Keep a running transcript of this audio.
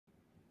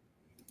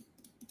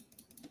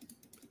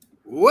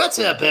What's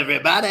up,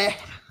 everybody?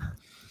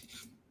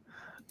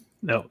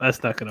 No,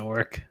 that's not going to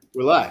work.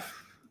 We're live.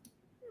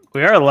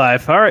 We are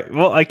live. All right.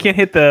 Well, I can't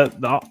hit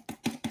the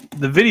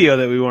video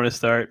that we want to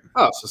start.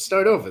 Oh, so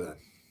start over then.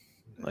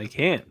 I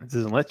can't. It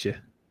doesn't let you.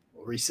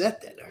 We'll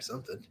reset that or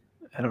something.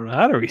 I don't know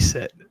how to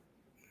reset.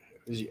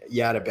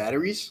 You out of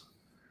batteries?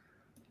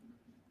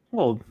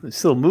 Well, it's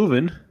still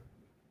moving.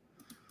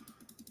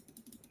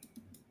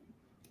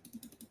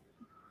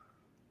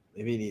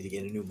 Maybe you need to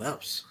get a new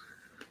mouse.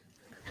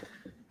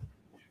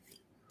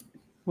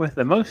 With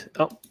the most.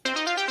 Oh.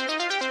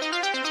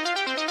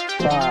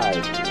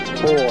 5,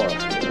 4,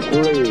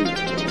 3,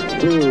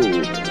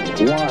 2,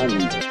 1.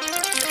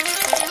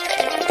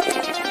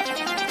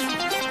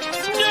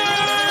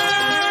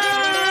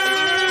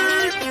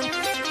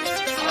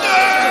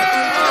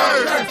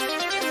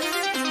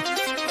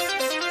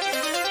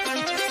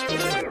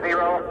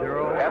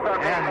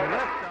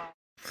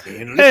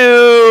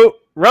 Hey,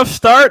 rough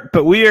start,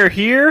 but we are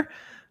here.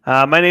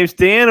 My name's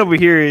Dan. Over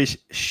here is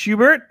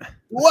Schubert.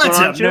 What's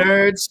up,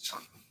 nerds?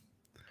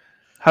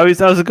 How's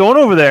it going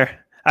over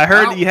there? I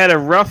heard you had a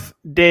rough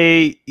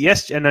day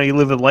yesterday. I know you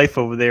live a life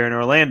over there in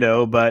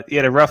Orlando, but you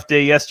had a rough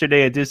day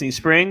yesterday at Disney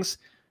Springs,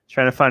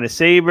 trying to find a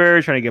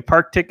saber, trying to get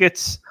park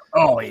tickets.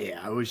 Oh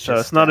yeah, it was just, so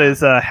it's not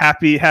as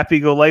happy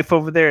go life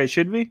over there. It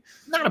should be.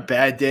 Not a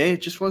bad day.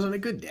 It just wasn't a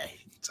good day.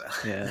 So.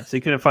 Yeah, so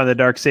you couldn't find the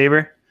dark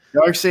saber.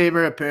 Dark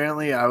saber.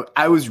 Apparently,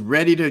 I was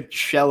ready to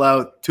shell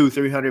out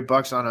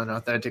 $200-300 on an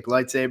authentic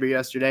lightsaber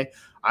yesterday.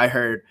 I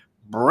heard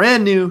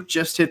brand new,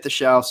 just hit the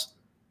shelves,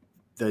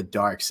 the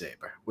dark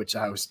saber, which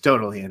I was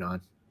totally in on.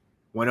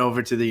 Went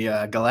over to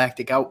the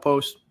Galactic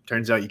Outpost.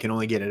 Turns out you can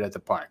only get it at the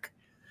park.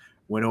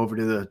 Went over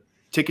to the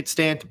ticket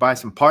stand to buy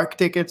some park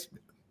tickets.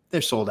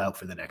 They're sold out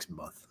for the next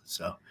month.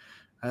 So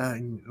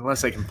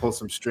unless I can pull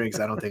some strings,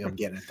 I don't think I'm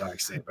getting a dark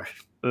saber.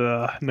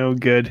 No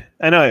good.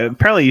 I know.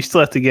 Apparently, you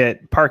still have to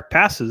get park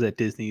passes at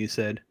Disney, you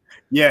said.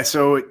 Yeah,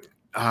 so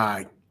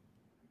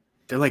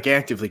they're like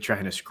actively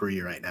trying to screw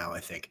you right now, I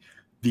think.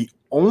 The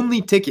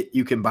only ticket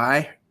you can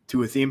buy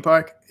to a theme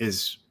park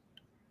is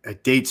a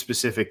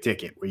date-specific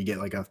ticket where you get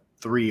like a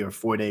 3 or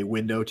 4 day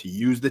window to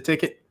use the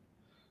ticket.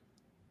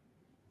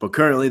 But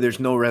currently, there's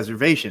no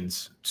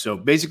reservations. So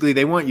basically,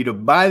 they want you to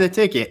buy the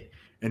ticket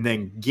and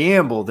then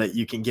gamble that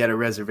you can get a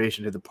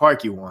reservation to the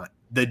park you want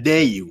the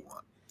day you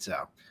want.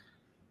 So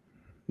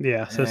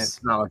yeah, so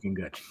it's not looking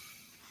good.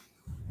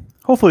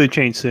 Hopefully, it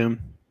change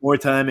soon. More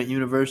time at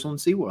Universal and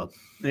SeaWorld.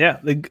 Yeah,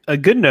 a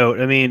good note.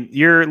 I mean,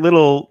 your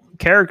little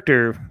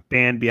character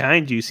band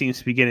behind you seems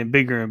to be getting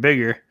bigger and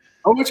bigger.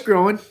 Oh, it's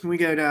growing. We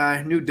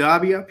got new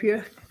Dobby up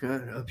here.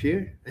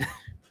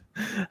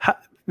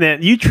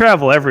 Man, you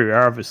travel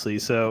everywhere, obviously.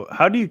 So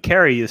how do you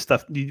carry your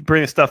stuff? Do you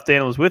bring the stuffed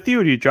animals with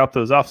you, or do you drop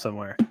those off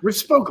somewhere? We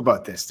spoke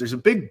about this. There's a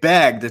big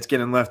bag that's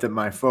getting left at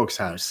my folks'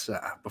 house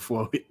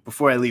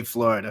before I leave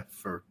Florida.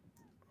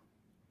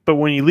 But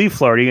when you leave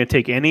Florida, are you going to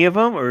take any of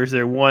them, or is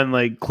there one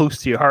like close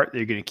to your heart that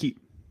you're going to keep?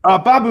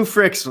 Babu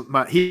Frick's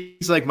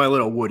he's like my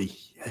little Woody.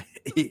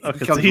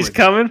 He's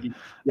coming.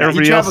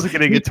 Everybody else is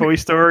going to get Toy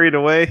Story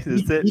away.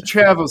 He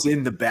travels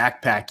in the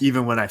backpack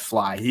even when I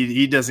fly.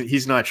 He doesn't.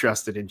 He's not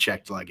trusted in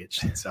checked luggage.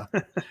 So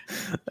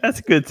that's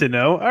good to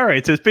know. All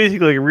right, so it's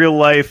basically like a real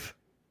life.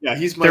 Yeah,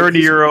 he's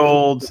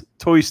 30-year-old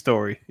Toy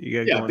Story.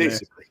 You got going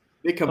basically.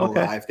 There. They come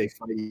alive. They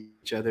fight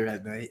each other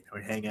at night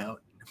or hang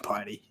out and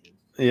party.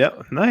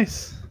 Yep,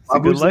 nice. It's a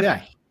good life.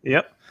 Guy.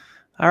 Yep.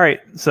 All right,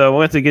 so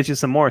we'll have to get you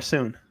some more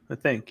soon. I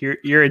think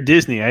you're at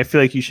Disney. I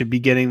feel like you should be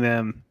getting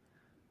them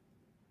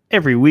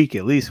every week,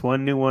 at least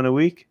one new one a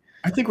week.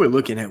 I think we're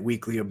looking at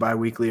weekly or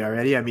bi-weekly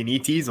already. I mean,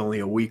 ET's only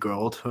a week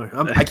old.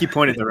 I keep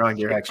pointing the wrong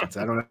directions.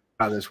 I don't know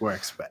how this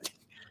works, but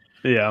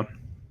yeah.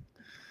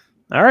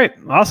 All right,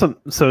 awesome.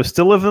 So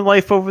still living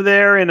life over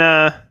there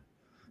in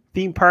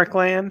theme park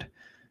land.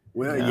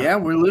 Well, yeah,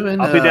 we're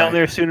living. I'll be down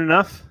there soon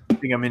enough. I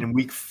think I'm in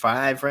week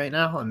 5 right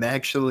now. I'm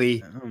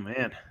actually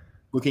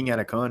looking at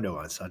a condo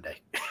on Sunday.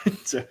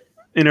 So,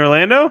 in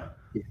Orlando?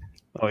 Yeah.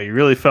 Oh, you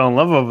really fell in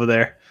love over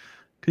there.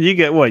 Because you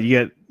get what? You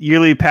get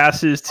yearly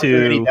passes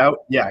to...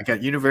 Yeah, I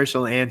got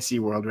Universal and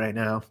SeaWorld right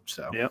now.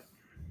 So yep.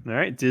 All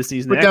right,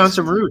 Disney's Put next. down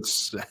some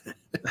roots.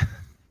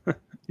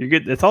 You're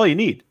good. That's all you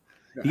need.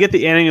 You get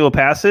the annual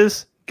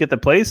passes, get the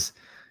place.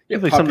 You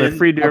have like something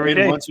free to do every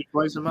day. Once or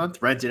twice a month,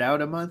 rent it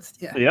out a month.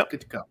 Yeah, yep.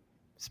 Good to go.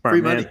 Smart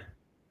free man. money.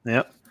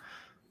 Yep.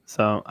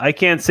 So I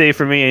can't say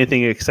for me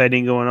anything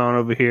exciting going on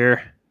over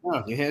here.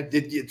 Oh,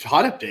 it's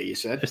hot up there, you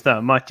said. It's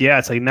not much. Yeah,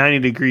 it's like 90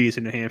 degrees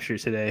in New Hampshire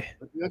today.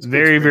 That's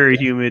very, very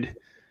humid.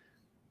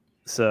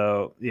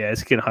 So, yeah,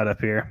 it's getting hot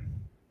up here.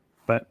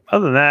 But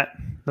other than that,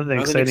 nothing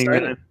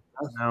exciting.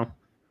 No.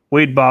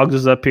 Wade Boggs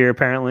is up here,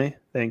 apparently.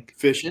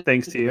 Fishing.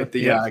 Thanks to you. With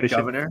the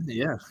governor.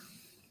 Yeah.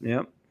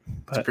 Yep.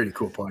 It's a pretty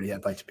cool party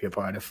I'd like to be a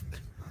part of.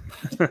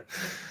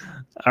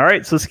 All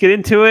right, so let's get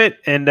into it.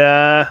 And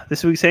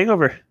this week's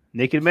hangover.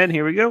 Naked Men,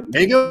 here we go.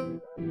 There you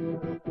go.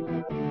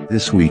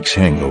 This week's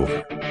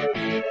hangover.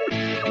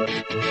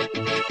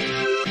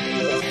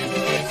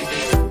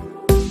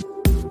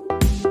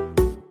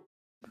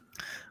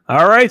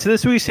 All right, so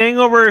this week's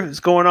Hangover is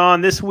going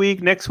on this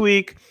week, next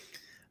week.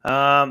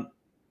 We're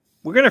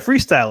going to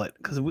freestyle it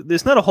because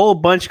there's not a whole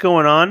bunch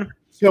going on.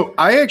 So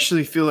I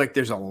actually feel like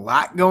there's a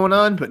lot going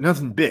on, but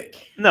nothing big.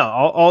 No,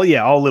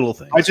 all little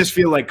things. I just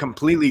feel like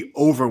completely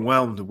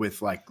overwhelmed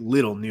with like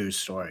little news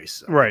stories.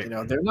 So, right.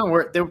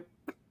 They're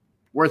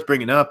worth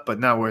bringing up, but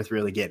not worth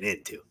really getting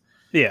into.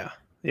 Yeah.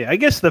 I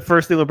guess the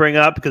first thing we'll bring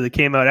up, because it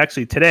came out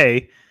actually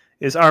today,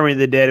 is Army of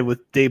the Dead with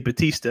Dave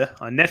Bautista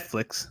on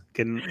Netflix.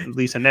 Getting at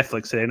least on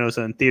Netflix today. I know it's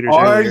on theaters.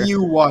 Are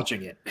you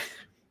watching it?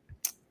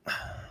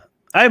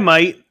 I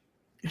might,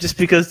 just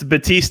because the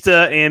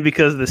Bautista and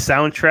because the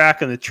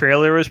soundtrack and the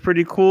trailer was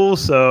pretty cool.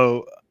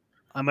 So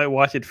I might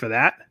watch it for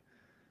that.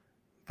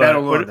 But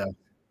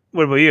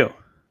What about you?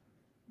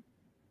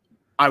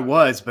 I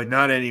was, but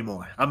not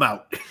anymore. I'm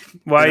out.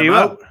 Why are you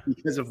out?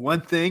 Because of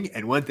one thing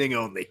and one thing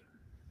only.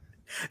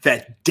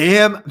 That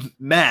damn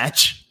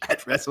match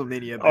at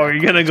WrestleMania. Oh, are you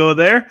going to go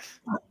there?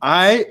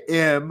 I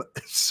am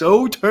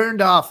so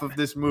turned off of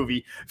this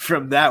movie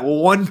from that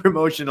one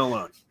promotion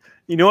alone.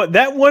 You know what?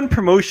 That one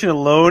promotion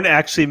alone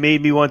actually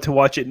made me want to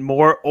watch it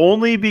more,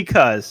 only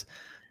because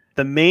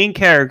the main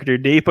character,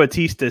 Dave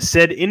Bautista,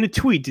 said in a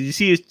tweet, did you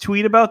see his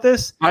tweet about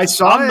this? I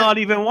saw I'm not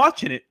even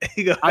watching it.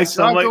 I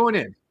saw it going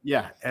in.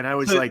 Yeah, and I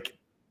was like...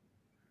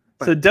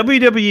 So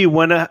WWE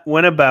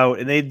went about,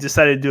 and they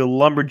decided to do a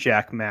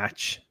lumberjack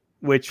match,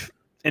 which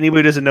anybody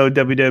who doesn't know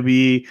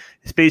WWE,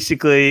 it's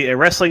basically a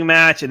wrestling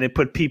match, and they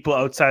put people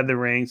outside the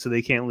ring so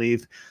they can't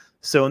leave.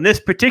 So in this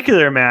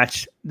particular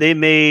match, they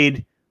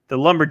made the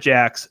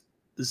lumberjacks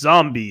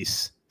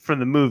zombies from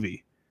the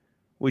movie,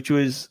 which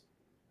was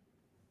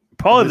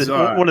probably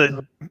one of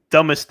the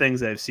dumbest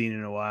things I've seen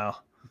in a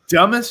while.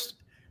 Dumbest,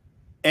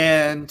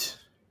 and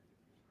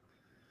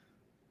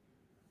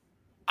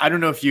I don't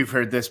know if you've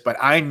heard this, but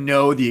I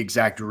know the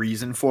exact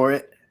reason for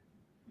it.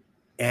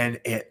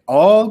 And it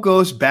all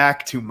goes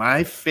back to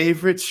my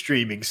favorite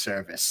streaming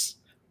service,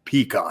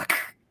 Peacock.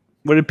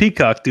 What did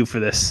Peacock do for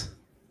this?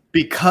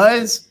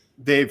 Because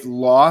they've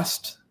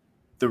lost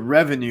the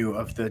revenue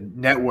of the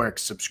network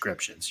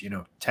subscriptions,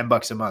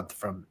 $10 a month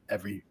from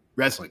every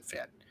wrestling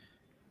fan.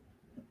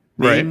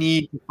 They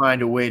need to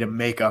find a way to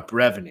make up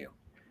revenue.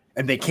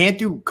 And they can't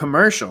do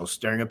commercials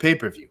during a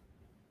pay-per-view.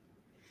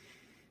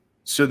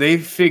 So they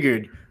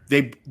figured,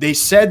 they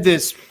said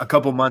this a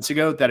couple months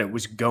ago that it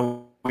was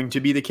going to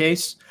be the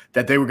case,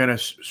 that they were going to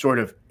sort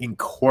of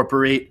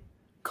incorporate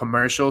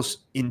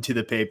commercials into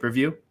the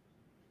pay-per-view.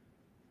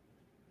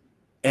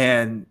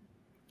 And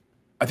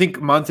I think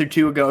a month or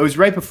two ago, it was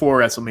right before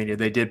WrestleMania,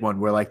 they did one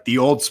where like the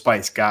Old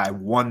Spice guy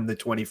won the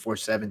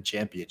 24/7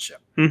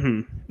 championship.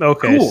 Mm-hmm.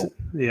 Okay. Cool. So,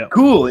 yeah.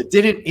 Cool. It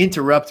didn't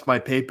interrupt my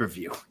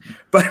pay-per-view.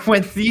 But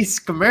when these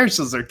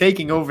commercials are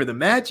taking over the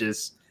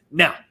matches,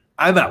 no,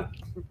 I'm out.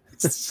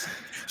 It's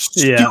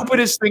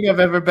stupidest thing I've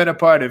ever been a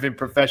part of in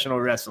professional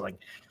wrestling.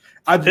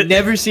 I've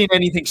never seen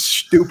anything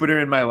stupider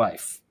in my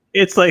life.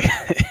 It's like,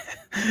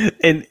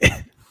 and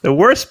the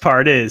worst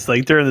part is,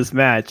 like, during this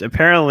match,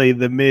 apparently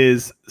the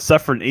Miz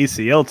suffered an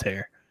ACL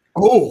tear.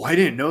 Oh, I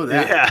didn't know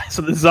that. Yeah,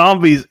 so the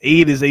zombies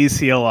ate his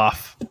ACL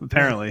off,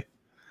 apparently.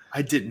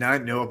 I did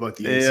not know about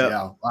the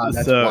ACL. Wow,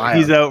 that's so wild.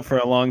 He's out for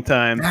a long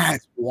time.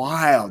 That's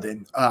wild.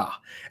 And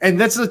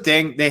that's the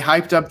thing. They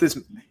hyped up this.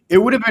 It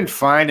would have been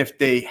fine if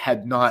they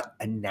had not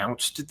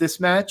announced this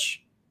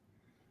match.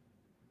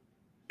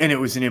 And it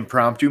was an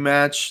impromptu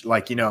match.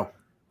 Like,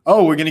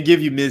 oh, we're going to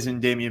give you Miz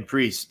and Damian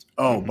Priest.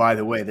 Oh, by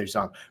the way, there's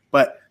on.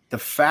 But the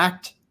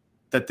fact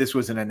that this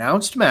was an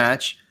announced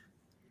match,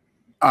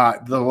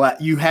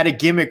 you had a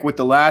gimmick with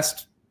the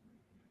last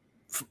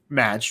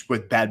match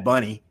with Bad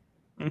Bunny.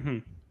 Mm-hmm.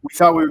 We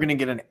thought we were going to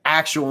get an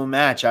actual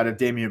match out of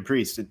Damian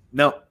Priest.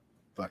 No.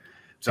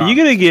 Are you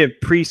going to give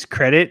Priest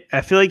credit?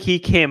 I feel like he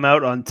came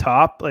out on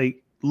top,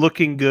 like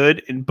looking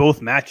good in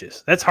both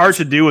matches. That's hard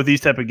to do with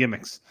these type of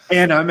gimmicks.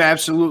 And I'm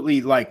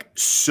absolutely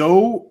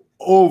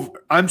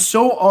I'm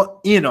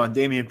so in on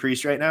Damian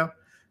Priest right now.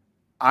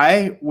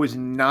 I was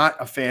not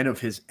a fan of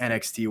his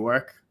NXT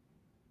work.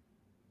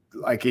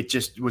 Like, it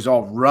just was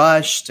all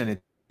rushed and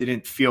it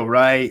didn't feel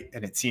right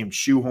and it seemed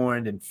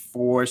shoehorned and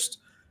forced.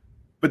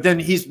 But then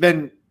he's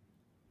been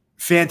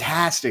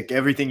fantastic,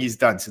 everything he's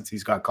done since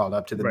he's got called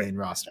up to the main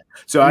roster.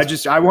 So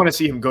I want to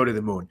see him go to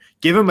the moon.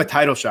 Give him a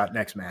title shot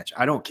next match.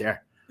 I don't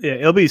care. Yeah,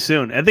 it'll be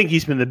soon. I think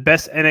he's been the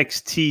best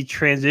NXT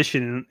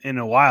transition in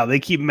a while. They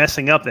keep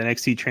messing up the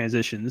NXT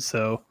transitions.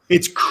 So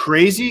it's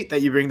crazy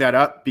that you bring that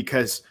up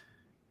because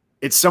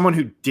it's someone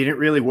who didn't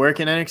really work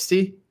in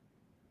NXT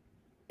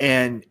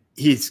and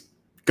he's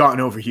gotten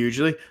over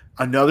hugely.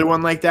 Another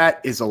one like that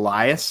is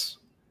Elias.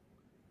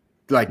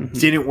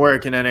 Didn't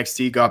work in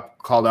NXT, got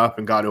called up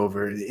and got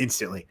over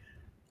instantly.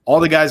 All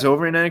the guys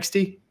over in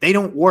NXT, they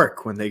don't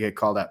work when they get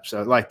called up.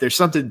 So, there's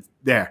something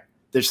there.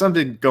 There's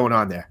something going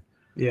on there.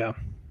 Yeah.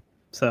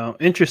 So,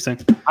 interesting.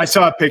 I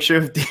saw a picture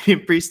of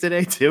Damian Priest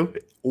today, too.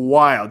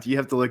 Wild. You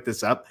have to look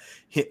this up.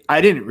 I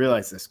didn't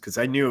realize this because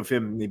I knew of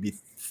him maybe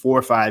 4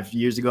 or 5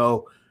 years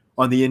ago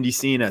on the indie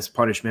scene as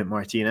Punishment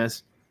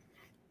Martinez.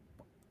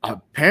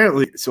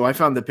 Apparently, so I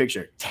found the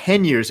picture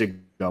 10 years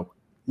ago.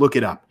 Look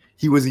it up.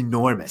 He was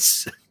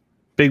enormous.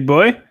 Big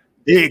boy?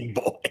 Big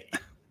boy.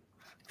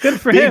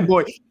 Good for Big him.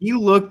 boy. He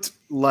looked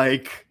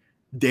like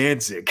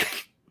Danzig.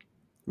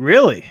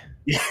 Really?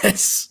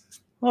 Yes.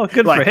 Oh,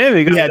 good Like, for him.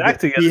 He got had back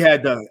together. he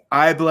had the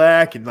eye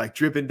black and like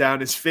dripping down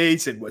his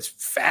face and was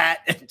fat.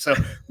 And so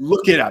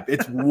look it up.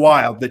 It's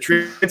wild.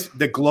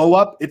 The glow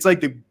up. It's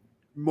like the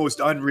most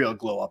unreal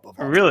glow up of all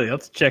time. Really?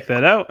 Let's check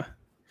that out.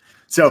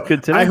 So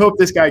Good to know. I hope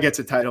this guy gets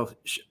a title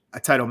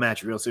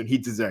match real soon. He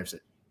deserves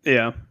it.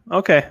 Yeah.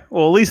 Okay.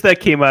 Well, at least that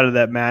came out of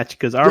that match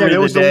because Army there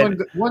of was the the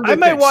Dead. one I good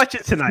might thing. watch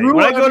it tonight. Screw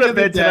When I go Army to of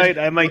the bed Dead,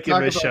 tonight, I might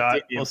we'll give it a talk about shot.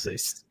 Daniel We'll see.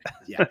 Priest.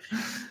 Yeah.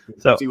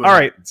 So, See all what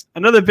right. happens.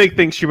 Another big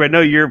thing, Steve. I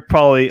know you're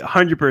probably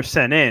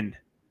 100% in.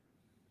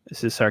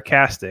 This is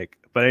sarcastic,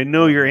 but I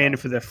know you're in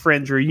for the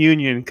Friends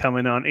reunion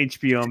coming on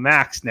HBO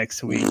Max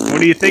next week. What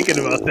are you thinking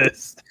about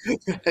this?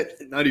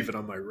 Not even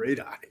on my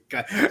radar.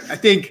 God, I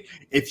think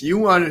if you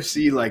want to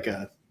see like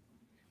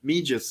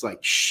me just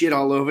like shit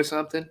all over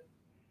something,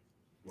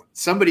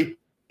 somebody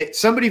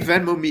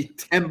Venmo me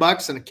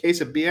 $10 and a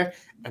case of beer,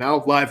 and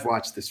I'll live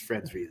watch this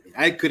Friends reunion.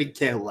 I couldn't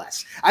care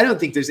less. I don't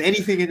think there's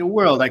anything in the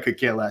world I could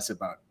care less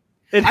about.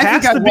 It I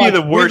has think to I'd be watch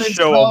the worst women's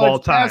show of all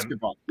college time.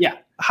 basketball. Yeah.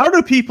 How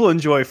do people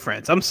enjoy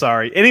Friends? I'm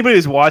sorry. Anybody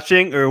who's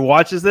watching or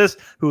watches this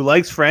who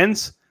likes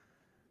Friends,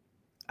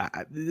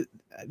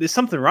 there's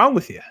something wrong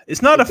with you.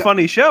 It's not a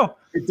funny show.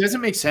 It doesn't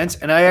make sense.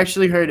 And I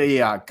actually heard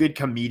a good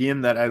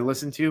comedian that I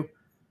listened to,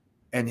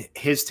 and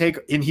his take,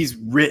 and he's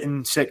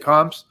written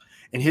sitcoms,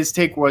 and his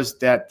take was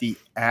that the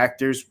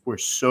actors were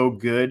so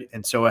good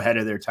and so ahead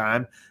of their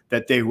time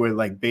that they were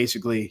like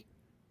basically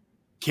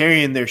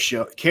carrying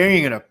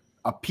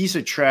a piece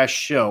of trash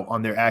show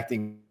on their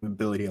acting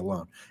ability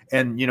alone.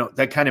 And,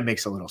 that kind of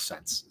makes a little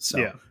sense. So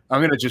Yeah. I'm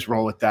going to just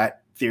roll with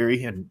that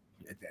theory. And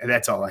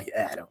that's all I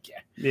don't care.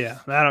 Yeah,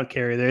 I don't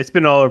care either. It's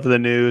been all over the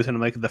news, and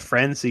I'm like, the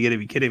Friends, you got to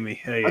be kidding me.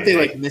 Aren't they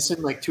like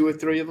missing like 2 or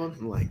 3 of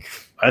them? Like,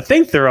 I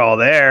think they're all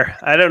there.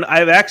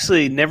 I've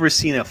actually never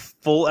seen a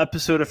full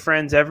episode of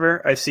Friends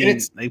ever. I've seen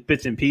like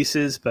bits and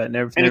pieces, but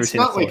never seen a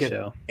full like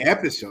show. An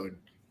episode,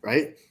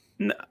 right?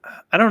 No,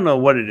 I don't know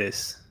what it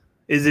is.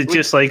 Is it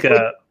just like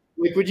a...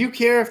 Like, would you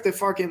care if the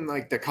fucking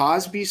like the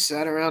Cosbys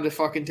sat around a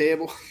fucking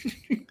table?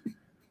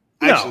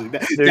 No, actually,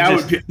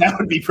 that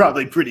would be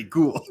probably pretty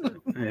cool.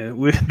 Yeah,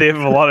 they have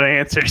a lot of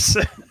answers.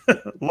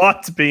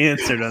 Lots to be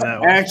answered on that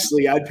one.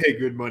 Actually, I'd pay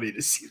good money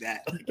to see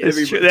that. Like,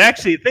 It's true.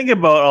 Actually, think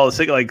about all this,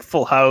 like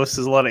Full House.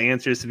 There's a lot of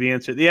answers to be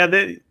answered. Yeah,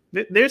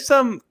 there's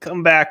some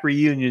comeback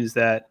reunions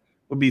that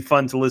would be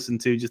fun to listen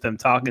to. Just them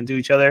talking to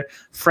each other.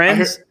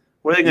 Friends.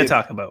 What are they going to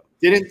talk about?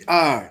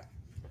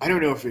 I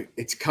don't know if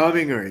it's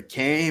coming or it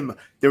came.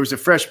 There was a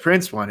Fresh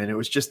Prince one, and it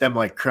was just them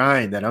like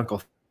crying that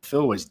Uncle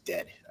Phil was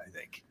dead, I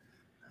think.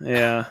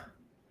 Yeah.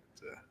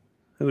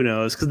 Who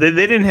knows? Because they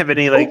didn't have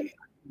any like.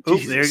 Oh,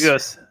 there he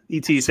goes.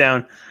 ET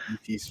sound.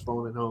 ET's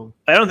phoning home.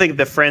 I don't think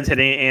the Friends had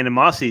any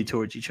animosity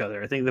towards each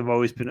other. I think they've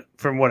always been,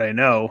 from what I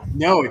know.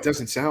 No, it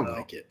doesn't sound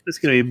like it. It's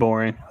going to be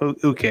boring.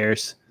 Who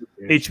cares?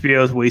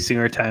 HBO is wasting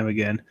our time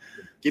again.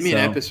 Give me an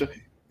episode.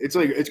 It's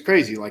like it's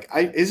crazy. Like,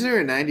 is there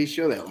a '90s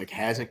show that like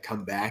hasn't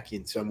come back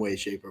in some way,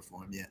 shape, or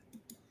form yet?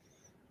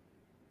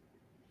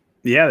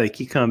 Yeah, they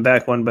keep coming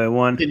back one by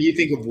one. Can you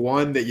think of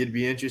one that you'd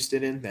be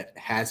interested in that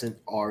hasn't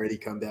already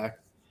come back,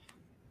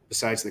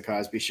 besides the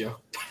Cosby Show?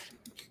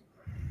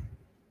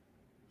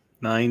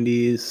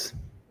 90s.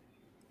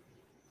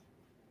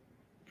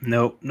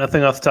 Nope,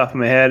 nothing off the top of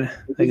my head.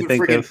 I can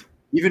think of.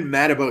 Even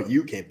Mad About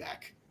You came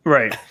back.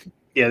 Right.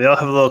 Yeah, they all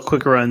have little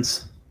quick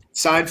runs.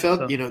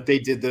 Seinfeld, they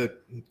did the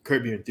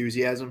Curb Your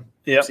Enthusiasm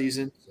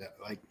season.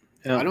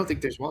 So, I don't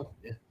think there's one.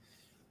 Yeah.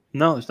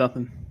 No, there's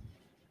nothing.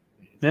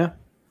 Yeah.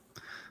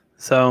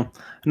 So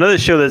another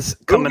show that's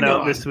coming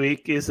out this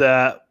week is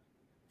I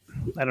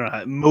don't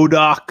know,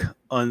 MODOK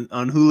on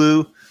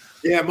Hulu.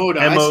 Yeah,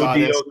 MODOK.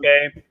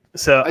 MODOK.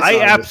 So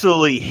I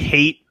absolutely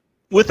hate,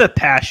 with a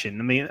passion.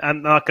 I mean,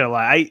 I'm not gonna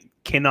lie, I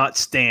cannot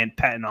stand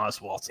Patton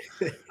Oswalt.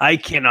 I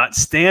cannot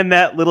stand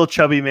that little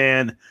chubby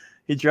man.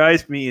 He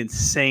drives me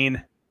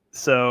insane.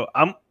 So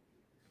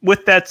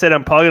with that said,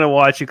 I'm probably gonna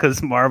watch it because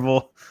it's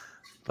Marvel.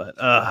 But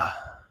I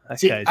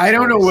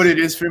don't know what it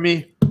is for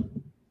me.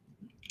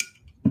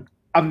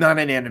 I'm not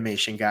an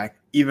animation guy,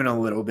 even a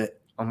little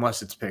bit,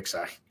 unless it's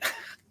Pixar.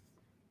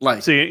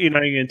 So you're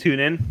not even gonna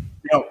tune in?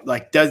 No,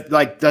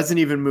 doesn't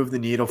even move the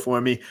needle for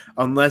me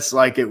unless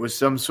it was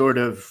some sort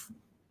of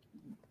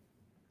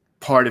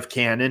part of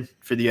canon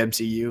for the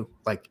MCU.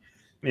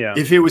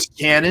 If it was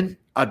canon,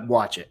 I'd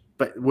watch it.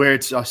 But where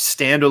it's a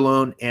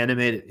standalone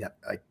animated,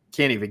 I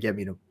can't even get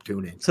me to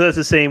tune in. So that's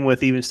the same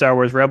with even Star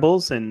Wars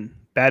Rebels and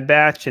Bad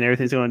Batch and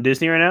everything's going on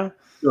Disney right now?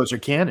 Those are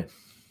canon.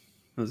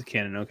 Those are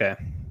canon. Okay,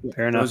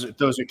 fair enough.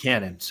 Those are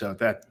canon. So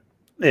that's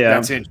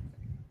interesting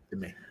to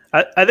me.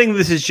 I think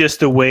this is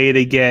just a way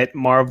to get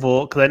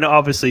Marvel, because I know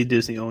obviously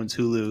Disney owns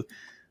Hulu,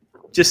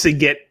 just to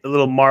get a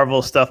little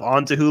Marvel stuff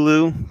onto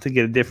Hulu to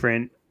get a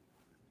different.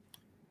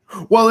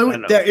 Well,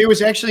 it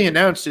was actually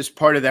announced as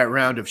part of that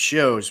round of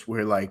shows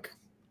where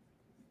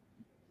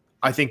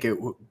I think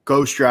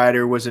Ghost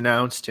Rider was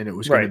announced, and it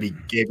was going to be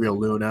Gabriel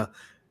Luna.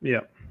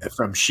 Yeah.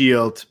 from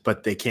Shield,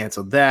 but they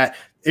canceled that.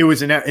 It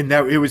was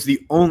it was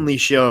the only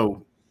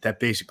show that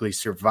basically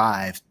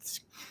survived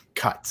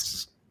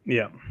cuts.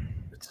 Yeah.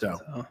 So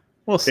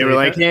we'll they see. were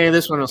like, "Hey,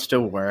 this one will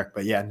still work,"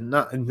 but yeah,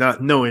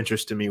 no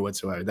interest to me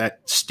whatsoever.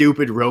 That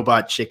stupid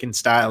robot chicken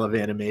style of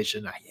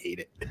animation, I hate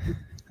it.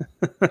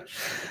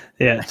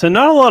 Yeah, so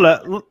not a lot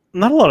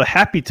of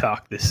happy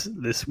talk this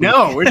week.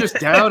 No, we're just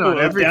down on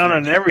everything. Down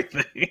on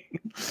everything.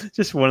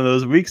 Just one of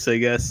those weeks, I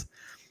guess.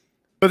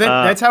 But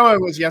that's how I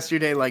was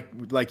yesterday.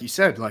 Like you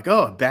said, like,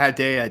 oh, a bad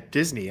day at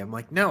Disney. I'm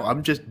like, no,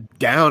 I'm just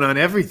down on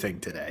everything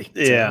today.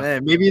 Yeah,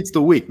 maybe it's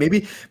the week.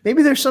 Maybe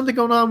there's something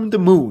going on with the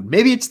moon.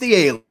 Maybe it's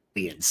the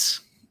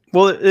aliens.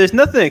 Well, there's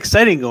nothing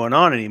exciting going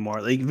on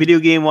anymore, like video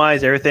game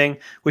wise, everything.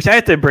 Which I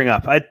had to bring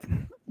up. I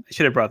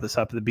should have brought this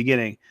up at the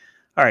beginning.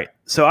 All right,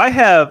 so I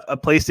have a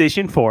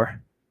PlayStation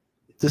 4.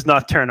 Does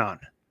not turn on.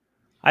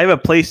 I have a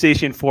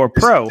PlayStation 4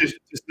 Pro. Does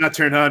not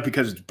turn on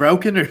because it's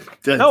broken, or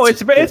no?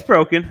 It's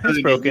broken.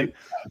 It's broken.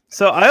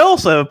 So I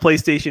also have a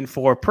PlayStation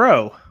 4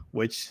 Pro,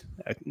 which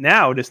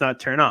now does not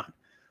turn on.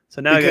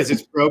 So now because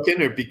it's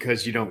broken, or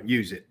because you don't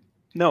use it.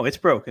 No, it's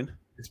broken.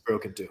 It's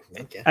broken too.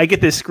 Okay. I get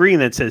this screen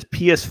that says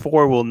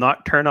PS4 will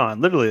not turn on.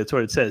 Literally, that's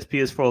what it says.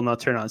 PS4 will not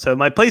turn on. So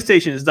my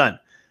PlayStation is done.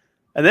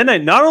 And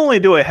then not only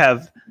do I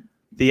have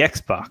the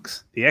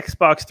Xbox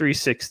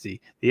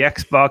 360, the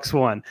Xbox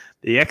One,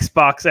 the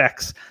Xbox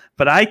X,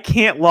 but I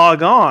can't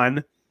log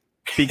on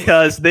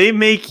because they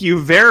make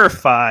you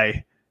verify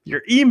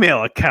your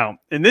email account.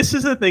 And this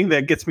is the thing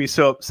that gets me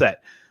so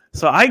upset.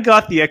 So I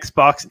got the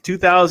Xbox in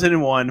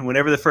 2001,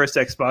 whenever the first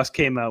Xbox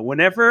came out.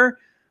 Whenever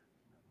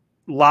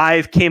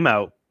Live came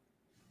out,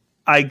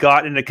 I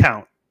got an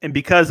account. And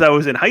because I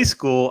was in high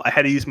school, I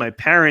had to use my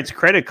parents'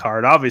 credit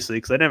card, obviously,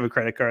 because I didn't have a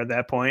credit card at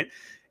that point.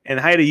 And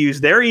I had to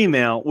use their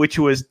email, which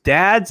was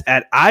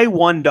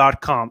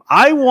dads@i1.com.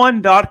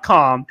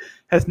 i1.com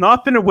has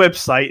not been a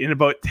website in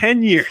about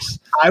 10 years.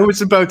 I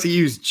was about to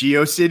use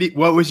GeoCity.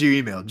 What was your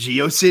email?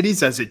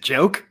 GeoCities as a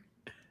joke?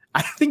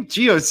 I think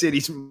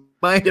GeoCities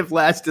might have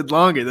lasted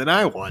longer than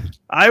i1.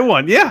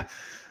 i1, yeah.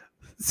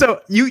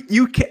 So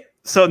you can.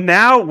 So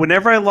now,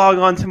 whenever I log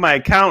on to my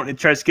account, it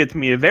tries to get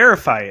me to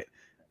verify it.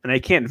 And I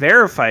can't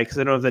verify it because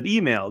I don't have that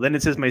email. Then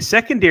it says my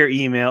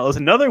secondary email is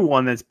another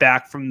one that's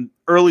back from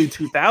early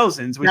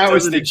 2000s. Which that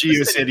was the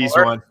GeoCities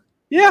one.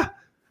 Yeah.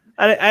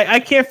 I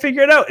can't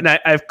figure it out. And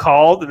I've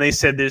called, and they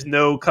said there's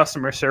no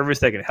customer service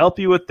that can help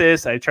you with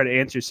this. I try to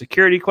answer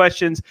security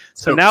questions.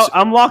 So now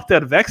I'm locked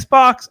out of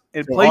Xbox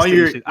and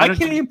PlayStation. I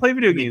can't even play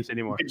video games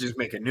anymore. You can just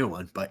make a new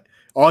one, but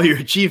all your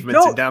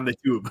achievements are down the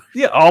tube.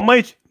 Yeah, all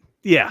my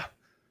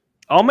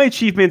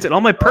achievements and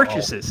all my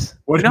purchases.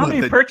 What you know how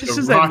many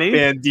purchases I made? Rock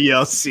Band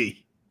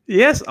DLC.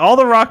 Yes, all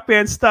the Rock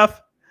Band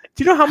stuff.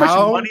 Do you know how much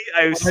money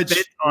I've spent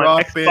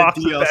on Xbox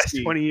in the past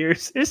 20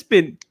 years? It's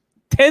been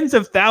tens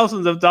of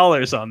thousands of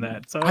dollars on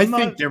that. So I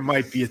think there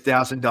might be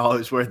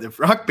 $1,000 worth of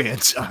Rock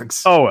Band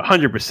songs. Oh,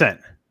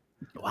 100%.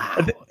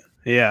 Wow.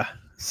 Yeah.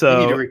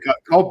 So you need to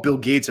call Bill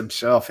Gates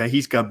himself.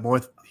 He's got more.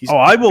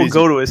 I will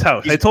go to his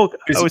house. I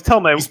was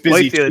telling my wife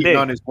the other day.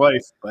 On his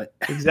wife, but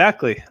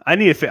exactly. I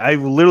need to. I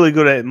will literally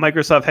go to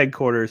Microsoft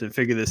headquarters and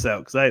figure this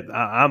out because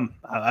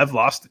I've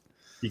lost it.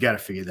 You got to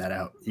figure that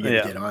out. You got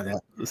to get on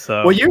that.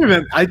 So, well, you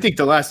remember? I think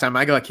the last time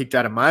I got kicked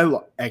out of my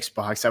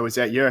Xbox, I was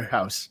at your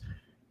house,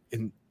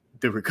 and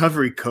the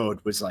recovery code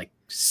was like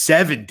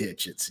 7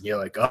 digits, and you're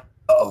like,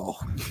 "Oh,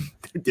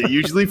 they're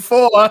usually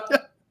 4."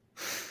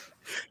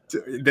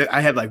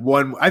 I had like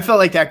one. I felt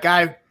like that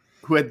guy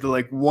who had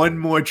one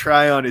more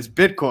try on his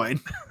Bitcoin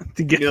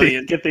to get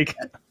the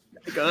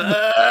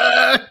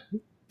yeah.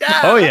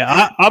 Oh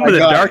yeah, I'm in the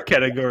dark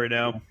category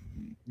now.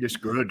 You're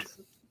screwed.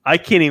 I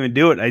can't even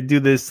do it. I do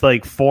this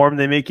form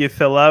they make you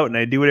fill out, and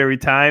I do it every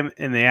time.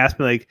 And they ask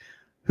me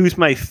who's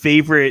my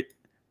favorite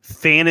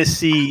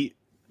fantasy,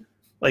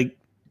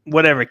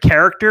 whatever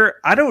character.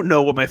 I don't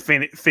know what my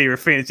favorite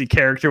fantasy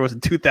character was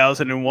in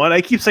 2001.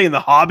 I keep saying The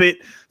Hobbit,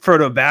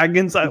 Frodo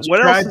Baggins.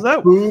 What else is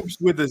that? Boobs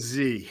with a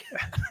Z.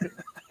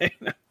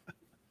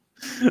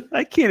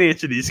 I can't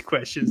answer these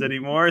questions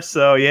anymore.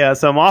 So yeah,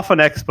 so I'm off on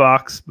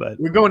Xbox, but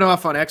we're going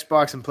off on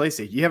Xbox and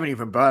PlayStation. You haven't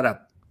even brought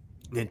up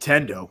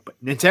Nintendo,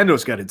 but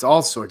Nintendo's got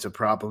all sorts of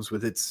problems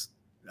with its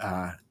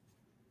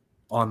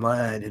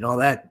online and all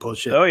that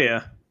bullshit. Oh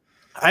yeah,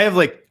 I have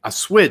a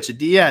Switch, a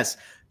DS.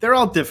 They're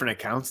all different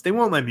accounts. They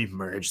won't let me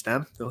merge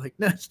them. They're like,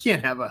 no,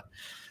 you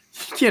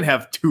can't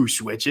have 2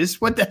 Switches.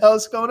 What the hell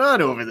is going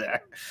on over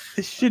there?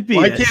 It should be.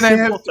 Why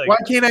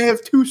can't I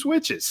have 2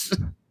 Switches?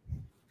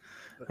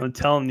 I'm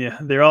telling you,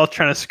 they're all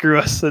trying to screw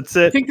us. That's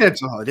it. I think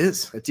that's all it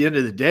is. At the end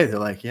of the day, they're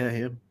like,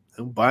 yeah,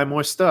 they'll buy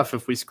more stuff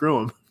if we screw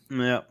them.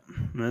 Yeah,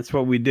 that's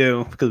what we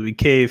do because we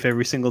cave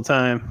every single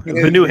time.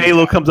 If the new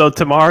Halo comes out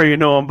tomorrow,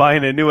 I'm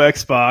buying a new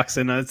Xbox,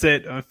 and that's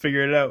it. I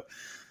figure it out.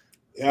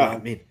 Yeah, I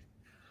mean,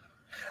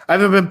 I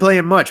haven't been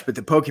playing much, but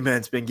the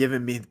Pokemon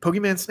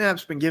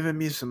Snap's been giving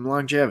me some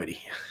longevity.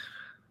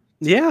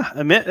 Yeah,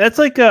 I mean that's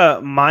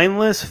a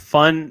mindless,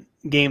 fun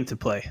game to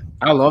play.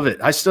 I love it.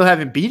 I still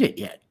haven't beat it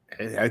yet.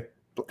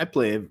 I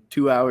play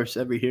 2 hours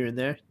every here and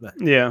there. But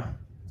yeah.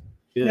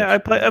 Yeah, I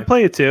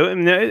play it too. I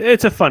mean,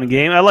 it's a fun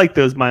game. I like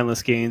those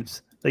mindless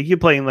games. Like you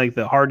playing like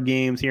the hard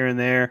games here and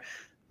there.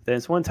 Then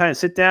it's one time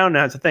sit down,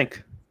 now to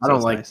think. I don't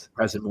like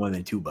pressing more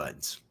than 2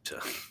 buttons. So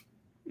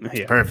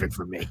it's perfect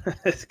for me.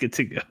 It's good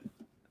to go.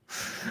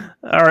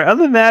 All right.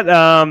 Other than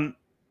that,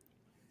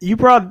 you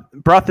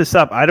brought this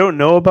up. I don't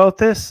know about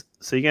this,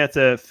 so you're gonna have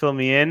to fill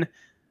me in.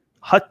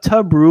 Hot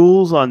tub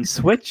rules on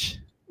Switch.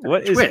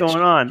 What is going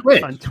on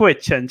on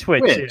Twitch?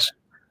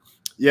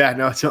 Yeah,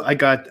 no. So I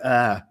got.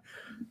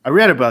 I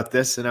read about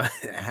this and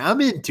I'm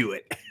into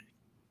it.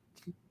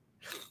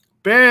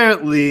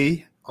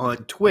 Apparently, on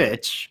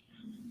Twitch,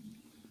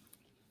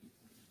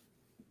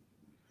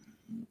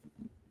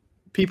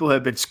 people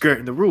have been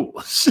skirting the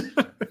rules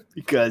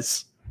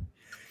because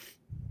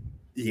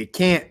you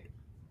can't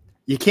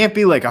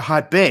be like a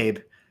hot babe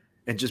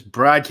and just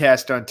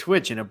broadcast on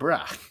Twitch in a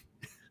bra.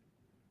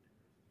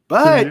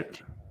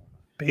 But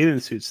bathing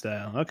suit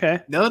style. Okay.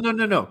 No,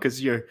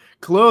 because your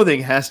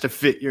clothing has to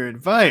fit your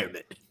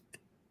environment.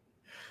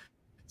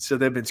 So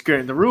they've been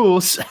skirting the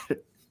rules,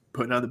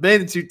 putting on the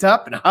bathing suit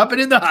top and hopping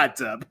in the hot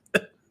tub.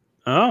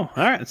 Oh,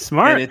 all right.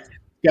 Smart. And it's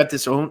got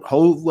this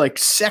whole like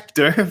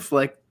sector of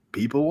like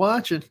people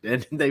watching.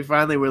 And they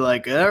finally were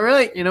like, all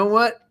right, you know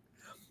what?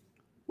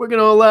 We're going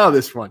to allow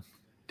this one.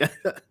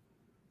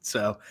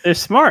 So they're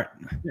smart.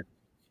 Yeah.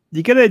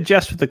 You got to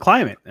adjust with the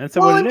climate. That's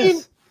what it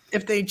is.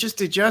 If they just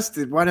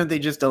adjusted, why don't they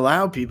just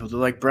allow people to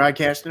like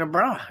broadcast in a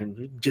bra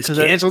and just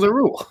cancel the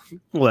rule?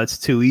 Well, that's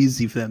too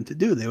easy for them to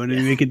do. They want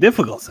to make it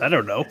difficult. I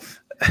don't know.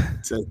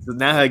 So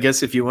now I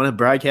guess if you want to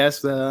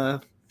broadcast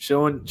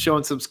showing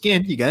some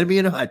skin, you got to be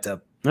in a hot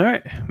tub. All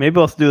right, maybe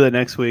I'll do that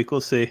next week.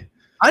 We'll see.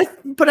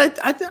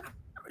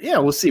 Yeah,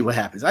 we'll see what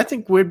happens. I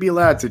think we'd be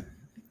allowed to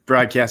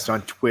broadcast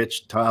on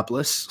Twitch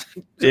topless.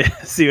 Yeah,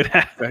 see what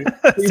happens.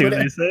 See what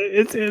they say.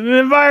 It's in an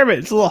environment.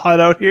 It's a little hot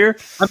out here.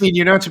 I mean,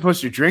 you're not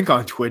supposed to drink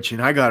on Twitch,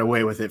 and I got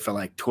away with it for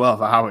like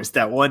 12 hours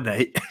that one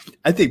night.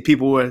 I think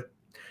people were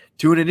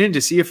tuning in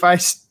to see if I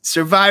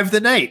survived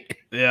the night.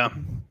 Yeah.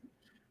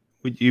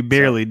 You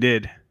barely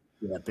did.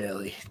 Yeah,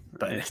 barely.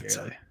 But barely.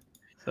 So.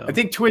 I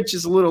think Twitch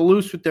is a little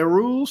loose with their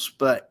rules,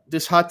 but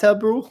this hot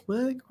tub rule,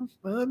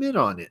 I'm in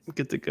on it.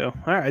 Good to go.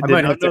 All right. I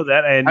did not know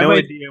that. I had no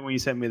idea when you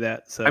sent me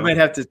that. So I might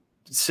have to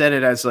set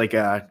it as like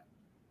a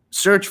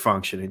search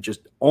function and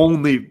just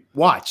only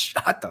watch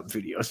hot tub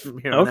videos from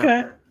here on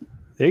out.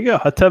 There you go.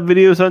 Hot tub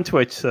videos on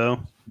Twitch. So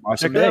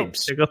check it out.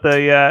 Check out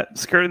the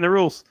skirting the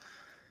rules.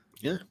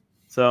 Yeah.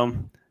 So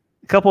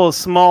a couple of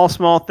small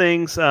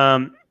things. I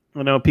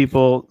know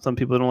some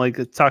people don't like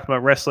to talk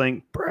about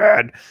wrestling.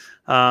 Brad.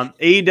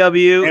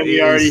 AEW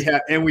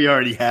and we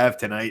already have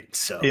tonight.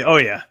 So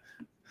yeah.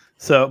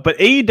 So, but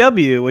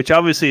AEW, which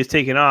obviously is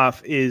taken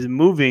off, is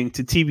moving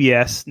to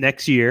TBS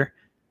next year,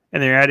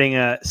 and they're adding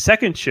a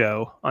second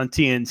show on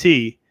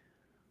TNT,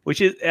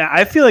 which is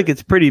I feel like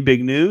it's pretty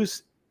big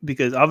news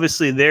because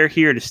obviously they're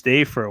here to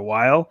stay for a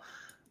while.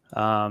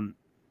 So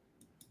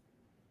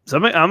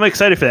I'm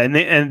excited for that,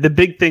 and the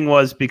big thing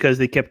was because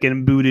they kept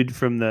getting booted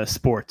from the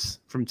sports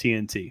from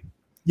TNT.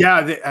 Yeah,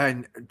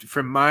 and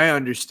from my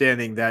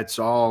understanding, that's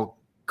all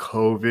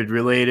COVID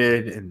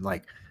related and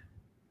like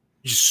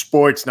just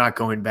sports not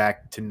going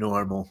back to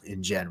normal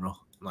in general.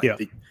 Like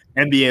the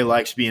NBA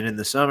likes being in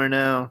the summer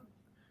now.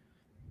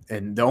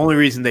 And the only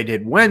reason they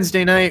did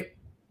Wednesday night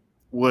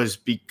was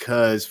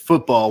because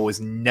football was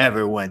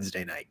never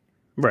Wednesday night.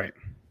 Right.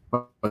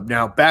 But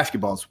now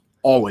basketball's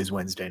always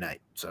Wednesday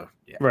night. So,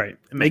 yeah. Right.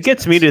 It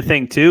gets me to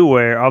think, too,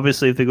 where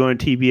obviously if they're going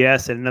to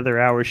TBS at another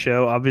hour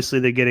show, obviously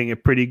they're getting a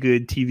pretty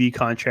good TV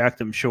contract,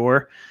 I'm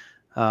sure.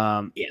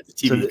 The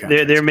TV so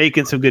they're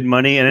making some good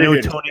money. And I know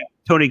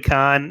Tony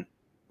Khan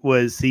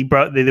was – they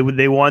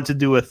wanted to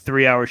do a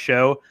 3-hour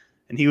show,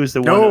 and he was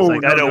the one that was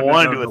like, I don't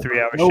want to do a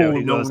 3-hour show.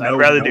 He goes, I'd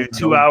rather do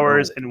 2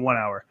 hours and 1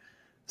 hour.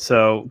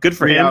 So good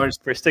for him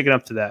for sticking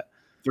up to that.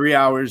 3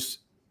 hours.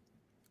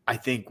 I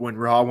think when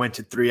Raw went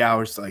to 3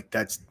 hours, like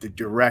that's the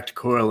direct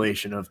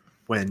correlation of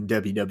when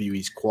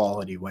WWE's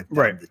quality went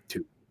down to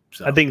 2.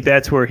 So I think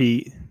that's where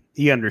he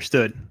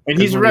understood. And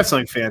he's a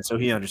wrestling fan, so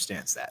he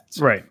understands that.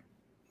 So. Right.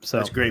 So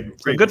that's great.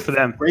 So good for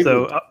them.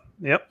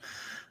 Yep.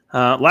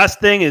 Last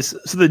thing is,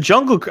 so the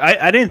Jungle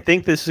I didn't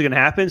think this was going to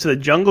happen. So the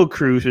Jungle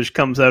Cruise, which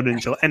comes out in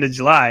end of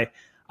July,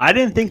 I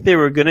didn't think they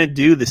were going to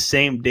do the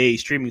same day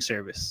streaming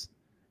service.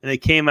 And they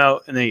came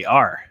out and they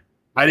are.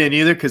 I didn't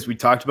either because we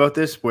talked about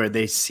this where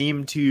they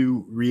seem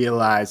to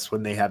realize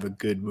when they have a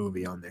good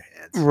movie on their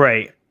hands.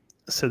 Right.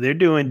 So they're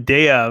doing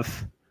day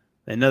of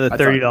another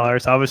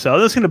 $30. Obviously, I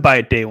was just going to buy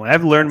it day one.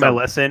 I've learned my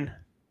lesson.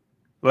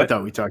 I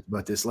thought we talked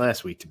about this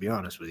last week, to be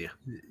honest with you.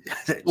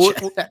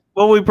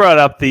 Well, we brought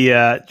up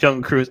the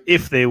Jungle Cruise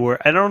if they were.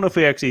 I don't know if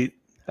we actually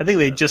 – I think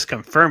they just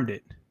confirmed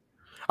it.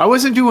 I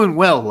wasn't doing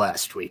well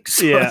last week.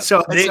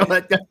 So,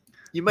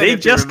 they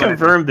just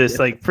confirmed this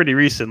like pretty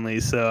recently,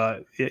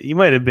 so you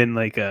might have been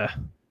like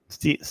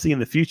seeing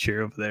the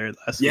future over there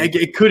last week.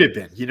 Yeah, it could have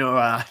been.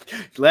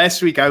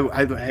 Last week I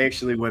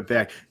actually went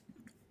back.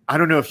 I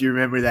don't know if you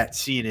remember that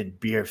scene in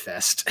Beer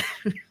Fest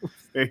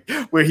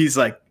where he's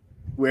like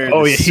wearing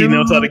Oh the yeah, suit. he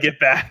knows how to get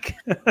back.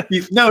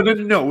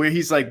 No. Where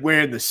he's like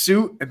wearing the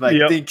suit and like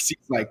thinks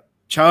he's like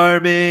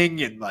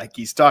charming and like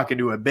he's talking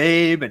to a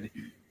babe and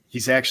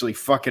he's actually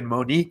fucking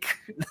Monique.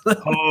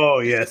 Oh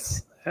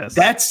yes.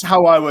 That's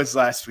how I was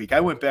last week. I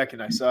went back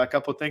and I saw a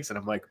couple of things and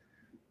I'm like,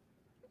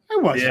 I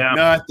was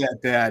not that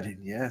bad.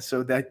 And yeah,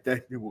 so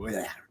that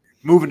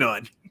moving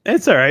on.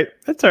 It's all right.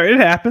 That's all right. It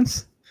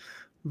happens.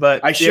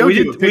 But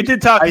we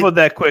did talk about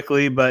that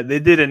quickly, but they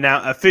did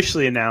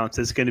officially announce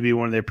it's going to be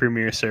one of their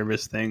premier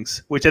service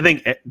things, which I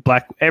think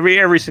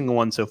every single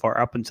one so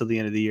far up until the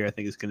end of the year, I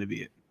think is going to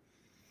be it.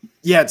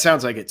 Yeah, it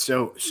sounds like it.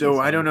 So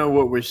I don't know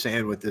what we're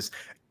saying with this.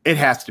 It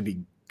has to be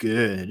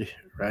good,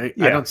 right?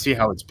 Yeah. I don't see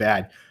how it's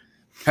bad.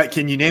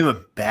 Can you name a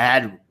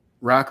bad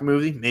rock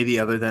movie? Maybe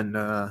other than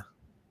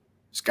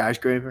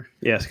Skyscraper?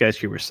 Yeah,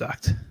 Skyscraper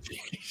sucked.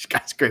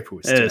 Skyscraper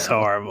was terrible. It is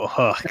horrible.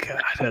 Oh,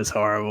 God, that was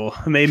horrible.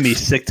 It made me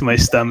sick to my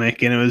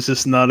stomach, and it was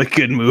just not a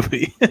good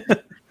movie.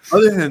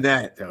 Other than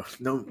that, though,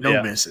 no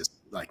misses.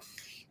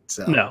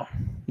 No,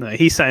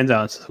 he signs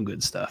on to some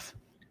good stuff.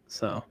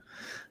 So,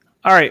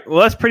 all right,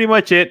 well, that's pretty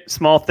much it.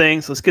 Small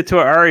things. Let's get to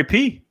our RIP.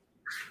 You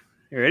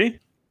ready?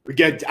 We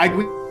get.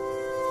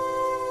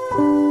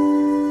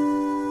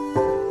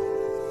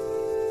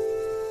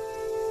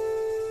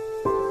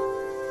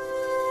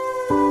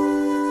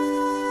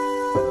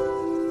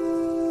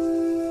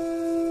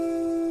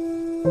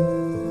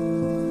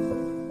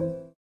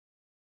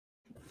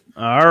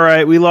 All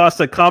right, we lost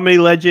a comedy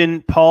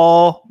legend,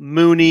 Paul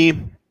Gladney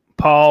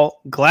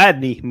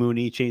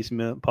Mooney, changed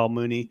him Paul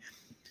Mooney.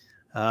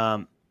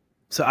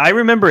 So I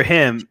remember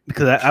him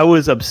because I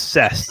was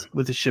obsessed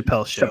with the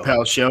Chappelle Show.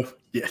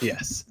 Yeah.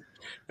 Yes.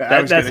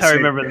 That's how I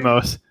remember the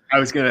most.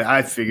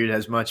 I figured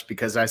as much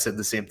because I said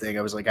the same thing.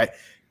 I was like,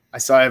 I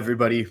saw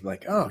everybody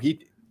like, oh,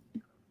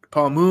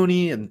 Paul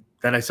Mooney, and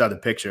then I saw the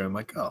picture. I'm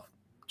like, oh,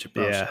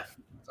 Chappelle Show.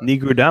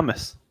 Negro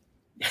Damas.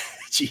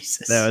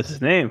 Jesus. That was his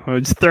name.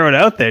 We'll just throw it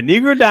out there.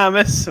 Negro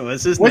Damas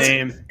was his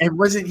name. And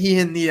wasn't he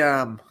in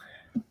the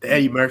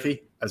Eddie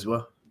Murphy as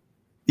well?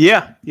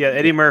 Yeah,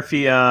 Eddie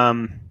Murphy. He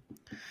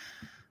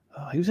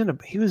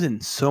was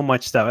in so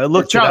much stuff. I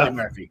looked Charlie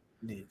Murphy.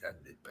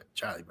 But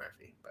Charlie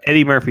Murphy. But.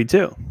 Eddie Murphy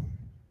too.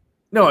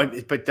 No,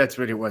 but that's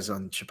what it was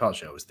on Chappelle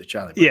Show. It was the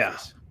Charlie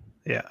Murphys.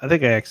 Yeah. I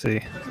think I actually.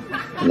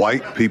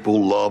 White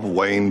people love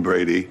Wayne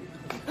Brady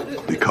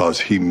because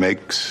he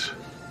makes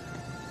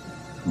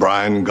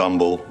Brian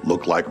Gumble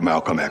look like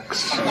Malcolm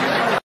X.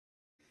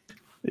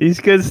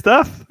 He's good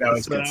stuff. That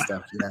was good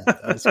stuff. Yeah,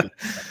 that was good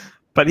stuff.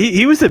 But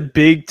he was a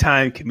big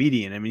time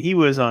comedian. I mean, he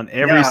was on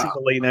every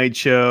single late night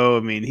show.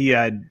 I mean, he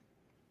had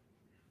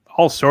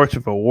all sorts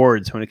of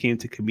awards when it came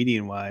to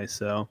comedian wise.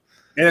 So,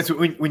 and that's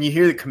when you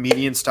hear the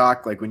comedians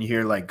talk, like when you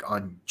hear like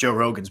on Joe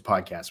Rogan's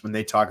podcast, when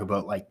they talk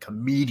about like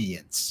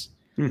comedians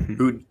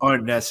who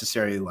aren't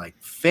necessarily like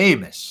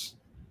famous,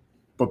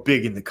 but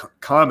big in the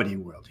comedy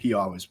world, he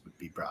always would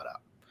be brought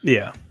up.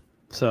 Yeah.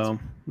 So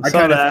I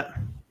kind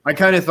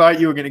of thought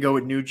you were going to go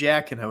with New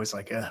Jack, and I was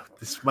like,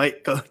 this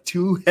might go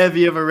too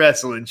heavy of a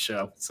wrestling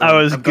show. So I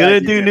was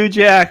going to do New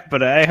Jack,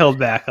 but I held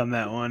back on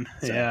that one.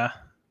 So, yeah.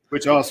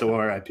 Which also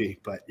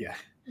RIP, but yeah.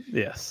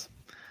 Yes.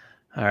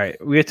 All right.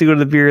 We have to go to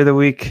the beer of the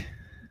week.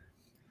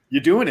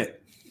 You're doing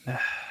it.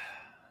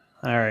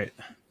 All right.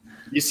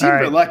 You seem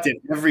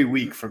reluctant every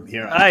week from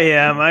here on. I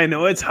am. I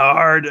know it's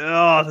hard.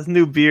 Oh, there's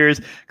new beers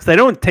because I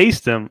don't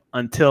taste them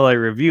until I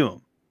review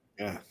them.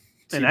 Yeah.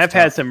 And I've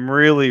had some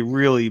really,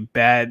 really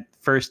bad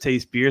first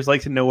taste beers. I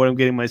like to know what I'm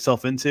getting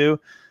myself into.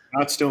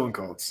 Not Stone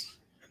Colds.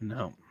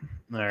 No.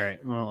 All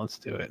right. Well, let's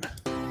do it.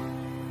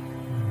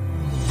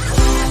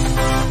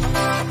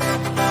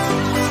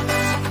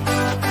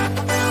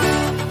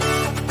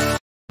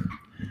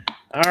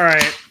 All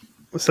right.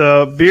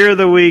 So, beer of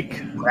the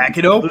week. Crack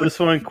it open. This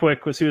one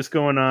quick. We'll see what's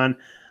going on.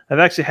 I've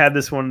actually had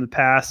this one in the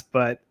past,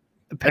 but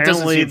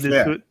apparently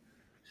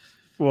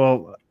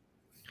well,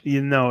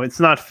 it's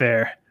not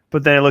fair.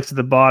 But then I looked at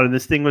the bottom.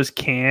 This thing was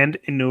canned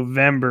in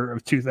November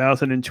of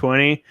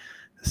 2020.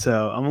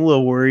 So I'm a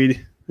little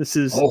worried. This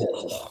is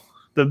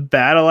the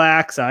Battle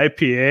Axe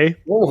IPA.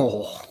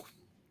 Oh,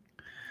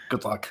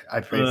 good luck. I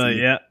pray for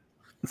you. Yeah.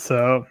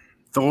 So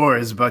Thor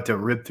is about to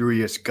rip through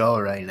your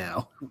skull right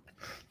now.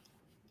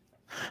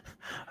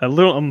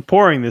 I'm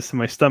pouring this and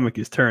my stomach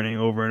is turning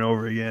over and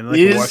over again like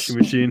a washing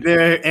machine. Is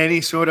there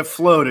any sort of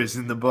floaters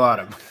in the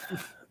bottom?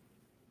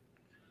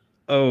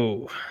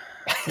 Oh.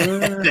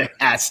 There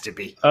has to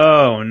be.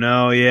 Oh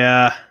no,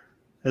 yeah.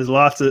 There's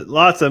lots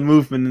of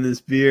movement in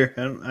this beer.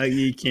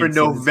 You can't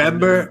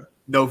for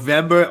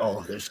November.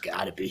 Oh, there's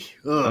got to be.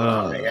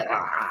 Oh,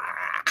 yeah.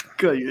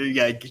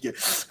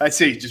 I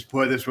say just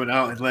pour this one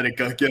out and let it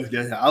go.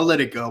 I'll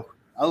let it go.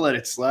 I'll let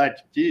it slide.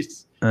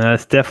 Jeez.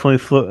 It's definitely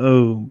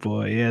oh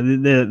boy, yeah.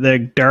 They're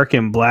dark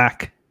and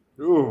black.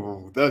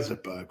 Oh, those are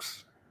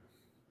bugs.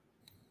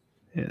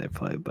 Yeah, they're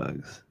probably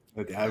bugs.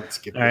 Okay, I would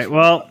skip. All right,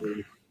 well.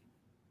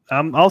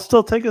 I'll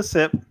still take a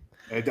sip.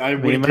 I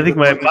think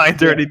my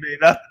mind's already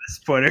made up at this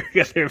point.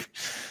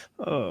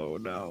 Oh,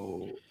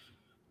 no.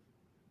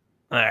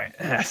 All right.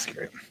 That's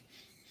great.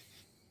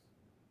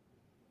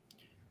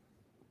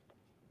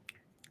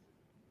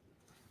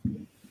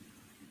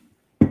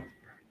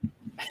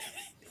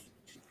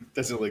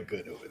 Doesn't look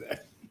good over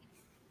there.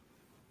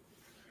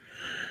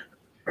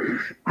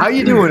 How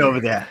you doing over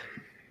there?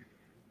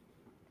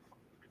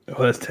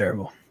 Oh, that's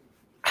terrible.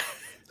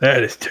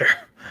 That is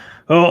terrible.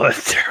 Oh,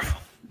 that's terrible.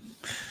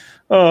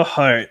 Oh, all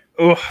right.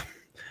 Oh,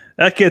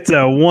 that gets a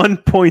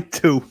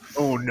 1.2.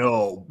 Oh,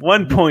 no.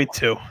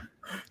 1.2.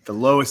 The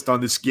lowest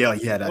on the scale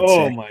yet, I'd say.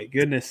 Oh, my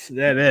goodness.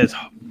 That is.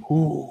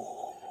 Ooh.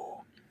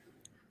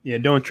 Yeah,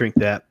 don't drink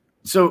that.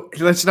 So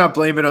let's not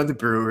blame it on the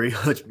brewery.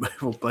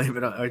 We'll blame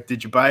it on.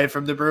 Did you buy it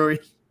from the brewery?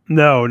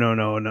 No.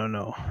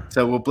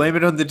 So we'll blame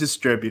it on the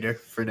distributor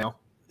for now.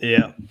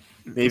 Yeah.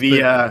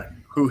 Maybe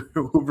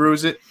who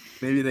brews it?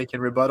 Maybe they can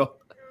rebuttal.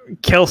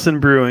 Kelson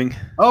Brewing.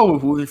 Oh,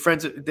 we're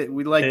friends.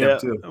 We like them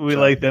too. We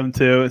like them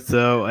too.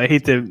 So I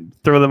hate to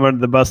throw them under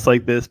the bus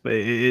like this, but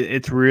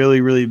it's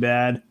really, really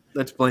bad.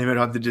 Let's blame it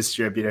on the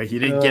distributor. You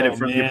didn't get it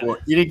from your boy.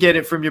 You didn't get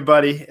it from your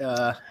buddy.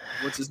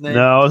 What's his name?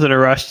 No, I was in a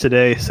rush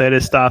today, so I had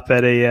to stop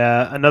at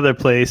another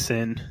place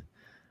and.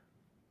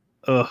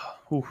 So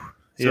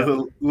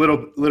a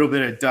little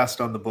bit of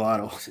dust on the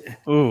bottle.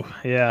 Ooh,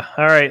 yeah.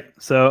 All right.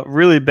 So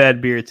really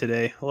bad beer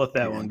today. We'll let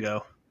that one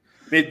go.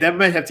 That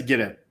might have to get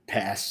a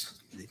pass.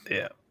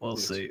 Yeah, we'll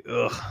see.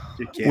 Ugh.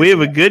 We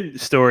have a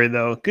good story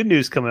though. Good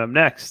news coming up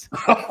next.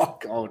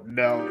 Oh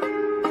no.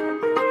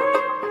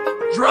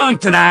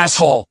 Drunken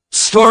asshole.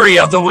 Story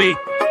of the week.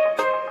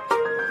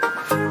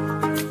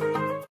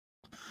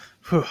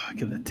 I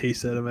get the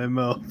taste out of my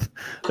mouth.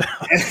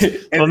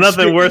 Well,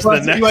 nothing worse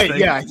than next thing.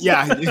 Yeah.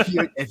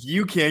 If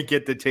you can't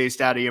get the taste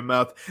out of your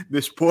mouth,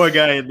 this poor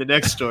guy in the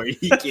next story,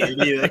 he can't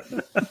either.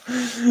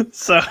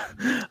 So,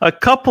 a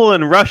couple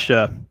in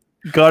Russia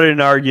got in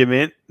an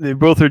argument. They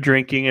both were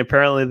drinking.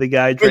 Apparently, the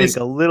guy drank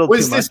a little too much.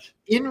 Was this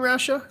in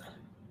Russia?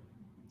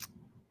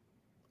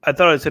 I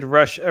thought it said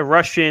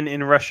Russian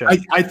in Russia.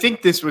 I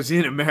think this was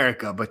in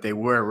America, but they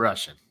were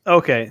Russian.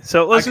 Okay,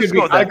 so let's just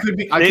go with that. I could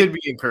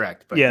be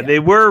incorrect. But yeah, they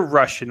were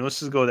Russian. Let's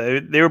just go there.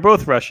 They were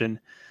both Russian,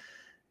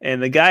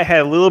 and the guy had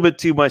a little bit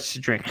too much to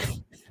drink.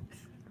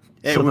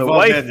 Hey, so we've the all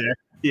wife, been there.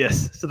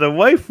 yes. So the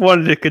wife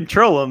wanted to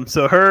control him.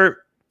 So her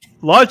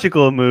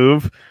logical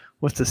move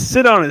was to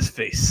sit on his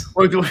face.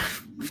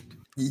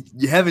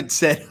 You haven't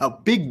said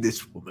how big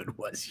this woman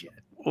was yet.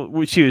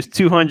 Well, she was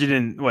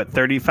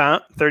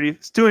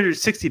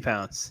 260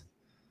 pounds.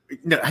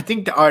 No, I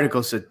think the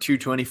article said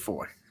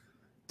 224.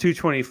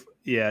 220.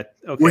 Yeah.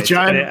 Okay. Which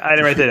I didn't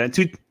write that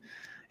down.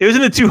 It was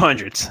in the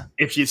 200s.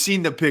 If you've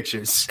seen the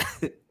pictures,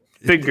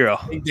 Big girl.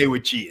 I think they were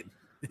cheating.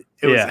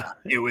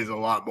 It was a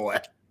lot more.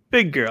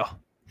 Big girl.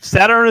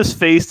 Sat on his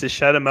face to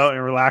shut him out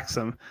and relax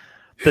him.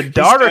 The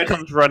daughter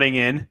comes running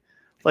in,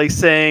 like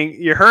saying,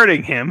 "You're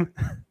hurting him."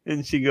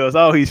 And she goes,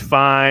 "Oh, he's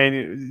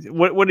fine."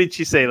 What did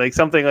she say? Like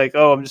something like,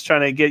 "Oh, I'm just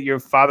trying to get your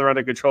father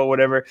under control,"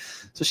 whatever.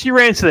 So she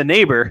ran to the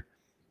neighbor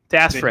to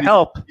ask for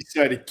help. He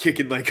started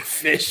kicking like a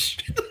fish.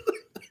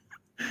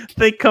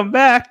 They come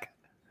back.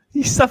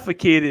 He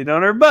suffocated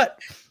on her butt.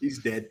 He's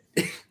dead.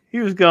 He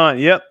was gone.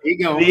 Yep.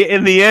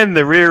 In the end,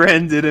 the rear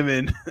end did him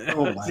in.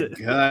 Oh my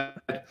god.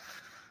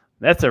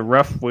 That's a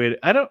rough way.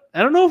 I don't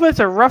know if that's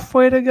a rough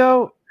way to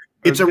go.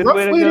 It's a rough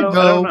way to go. I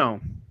don't know.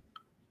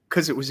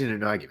 Because it was in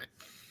an argument.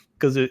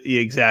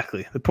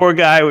 Exactly. The poor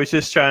guy was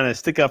just trying to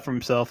stick up for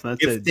himself. And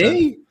that's if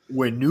they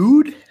were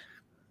nude,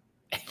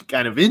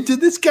 kind of into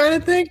this kind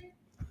of thing,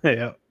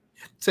 yeah,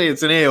 say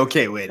it's an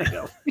A-OK way to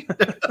go.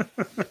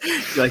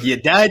 Like you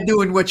died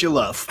doing what you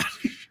love.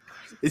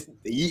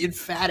 Eating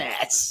fat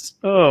ass.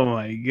 Oh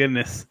my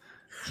goodness!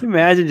 Can you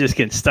imagine just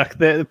getting stuck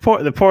there?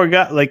 The poor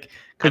guy. Like,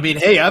 I mean,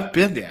 hey, I've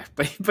been there,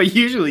 but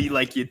usually,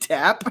 like you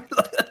tap.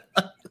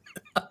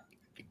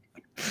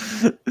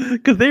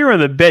 Because they were on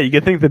the bed, you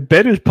could think the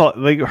bed was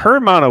probably like her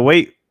amount of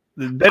weight.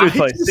 The bed was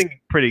probably sinking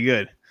pretty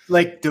good.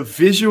 Like the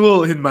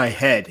visual in my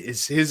head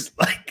is his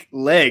like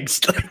legs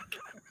like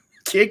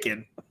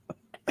kicking.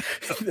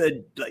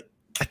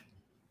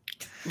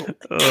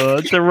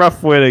 It's a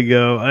rough way to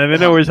go. I mean, I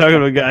know we're talking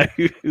about a guy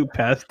who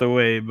passed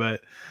away,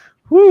 but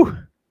whew.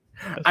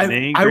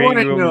 I want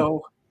to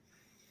know,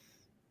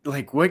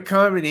 like, what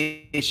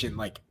combination,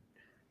 like.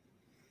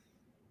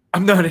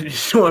 I'm not an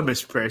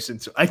enormous person,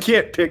 so I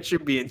can't picture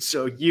being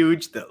so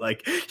huge that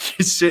like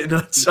you're sitting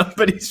on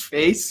somebody's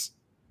face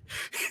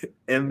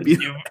and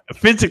you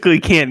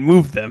physically can't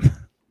move them,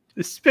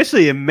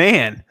 especially a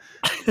man.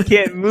 You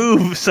can't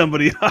move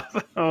somebody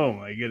off. Oh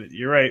my goodness,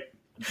 you're right.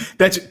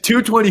 That's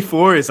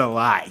 224 is a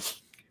lie.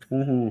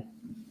 Mm-hmm.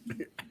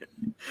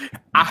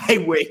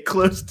 I weigh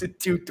close to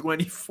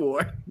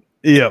 224.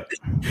 Yep.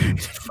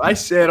 If I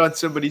sat on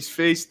somebody's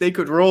face, they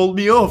could roll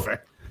me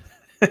over.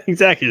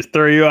 Exactly, just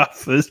throw you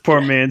off. This poor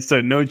man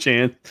stood no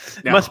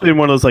chance. No. Must have been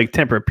one of those like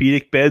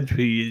Tempur-Pedic beds where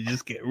you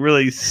just get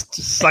really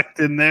sucked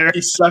in there.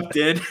 He sucked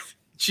in.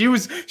 She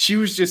was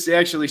just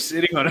actually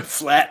sitting on a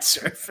flat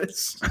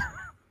surface.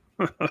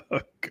 Oh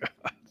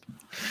God!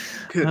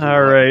 Good All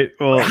Lord. Right.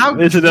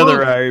 Well, it's another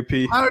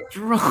RIP. How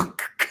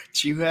drunk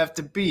could you have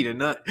to be to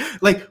not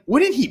like?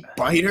 Wouldn't he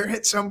bite her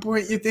at some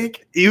point? You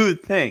think? You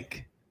would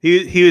think.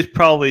 He was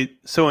probably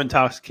so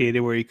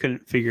intoxicated where he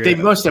couldn't figure it out.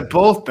 They must have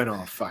both been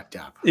all fucked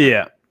up.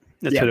 Yeah.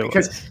 That's what it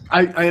was.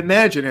 I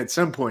imagine at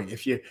some point,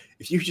 if you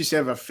just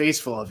have a face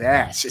full of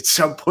ass, at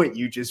some point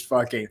you just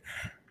fucking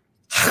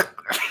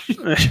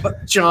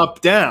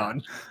jump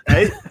down,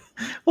 right?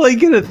 Well, you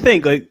gotta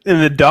think, like,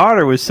 and the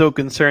daughter was so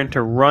concerned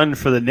to run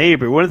for the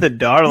neighbor. Wouldn't the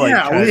daughter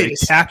try to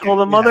tackle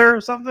the mother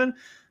or something?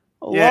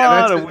 A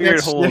lot of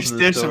weird holes in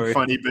the there's story.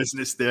 some funny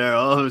business there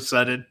all of a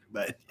sudden,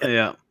 but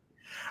Yeah.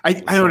 I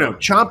don't know.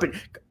 Chomping.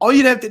 All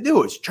you'd have to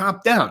do is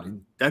chomp down,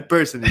 and that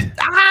person is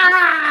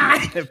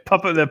They're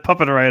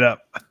pumping right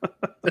up.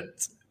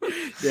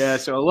 yeah.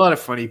 So a lot of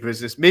funny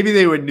business. Maybe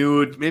they were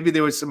nude. Maybe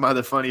there was some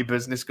other funny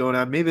business going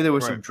on. Maybe there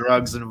was some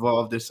drugs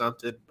involved or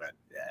something. But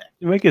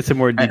you might get some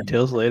more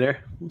details later.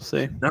 We'll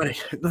see.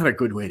 Not a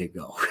good way to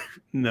go.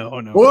 No.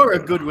 Or a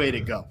good way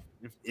to go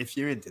if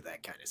you're into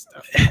that kind of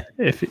stuff.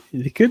 If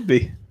it could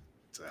be.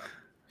 So.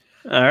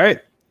 All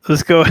right.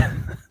 Let's go.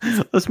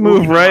 Let's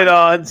move right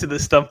on to the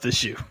Stump the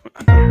Shoe.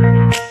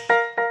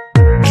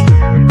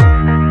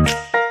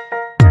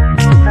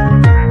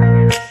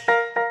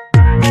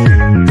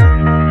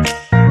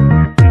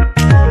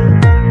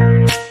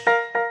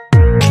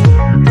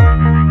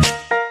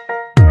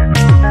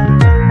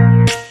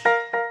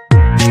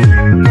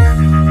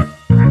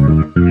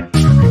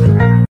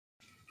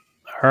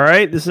 All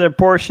right, this is a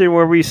portion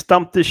where we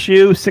stump the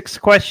shoe. 6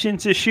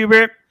 questions to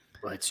Schubert.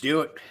 Let's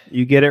do it.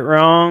 You get it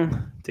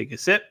wrong, take a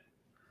sip.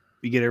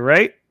 You get it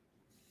right,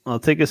 I'll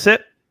take a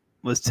sip.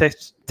 Let's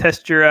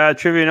test your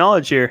trivia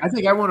knowledge here. I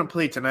think I want to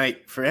play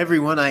tonight. For every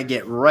one I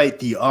get right,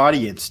 the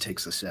audience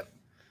takes a sip.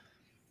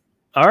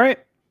 All right,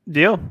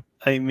 deal.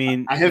 I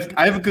mean, I have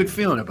a good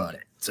feeling about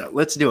it. So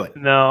let's do it.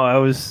 No, I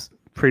was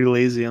pretty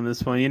lazy on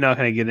this one. You're not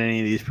going to get any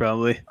of these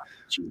probably.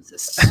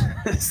 Jesus.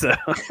 So,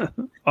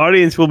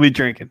 audience will be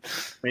drinking.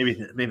 Maybe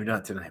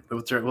not tonight, but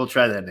we'll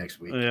try that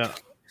next week.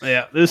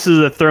 Yeah. This is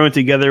a thrown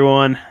together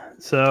one.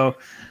 So,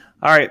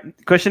 all right.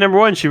 Question number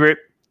 1, Schubert.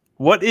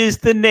 What is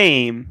the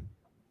name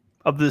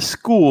of the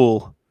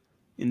school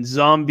in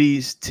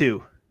Zombies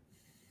 2?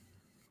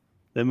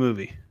 The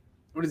movie.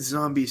 What is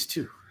Zombies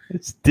 2?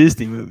 It's a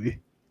Disney movie.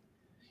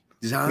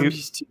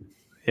 Zombies 2.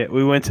 Yeah,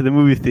 we went to the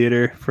movie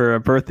theater for a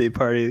birthday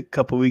party a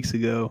couple weeks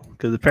ago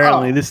because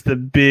apparently this is the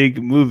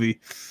big movie.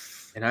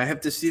 And I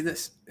have to see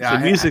this? It's a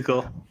musical.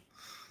 All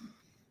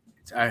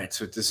right,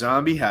 so it's a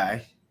zombie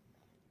high.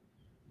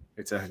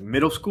 It's a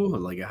middle school or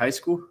like a high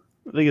school?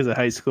 I think it's a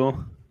high school.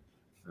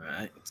 All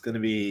right, it's going to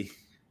be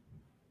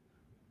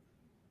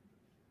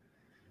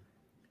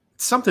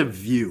something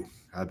View,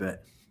 I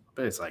bet.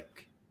 It's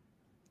like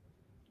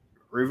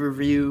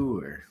Riverview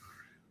or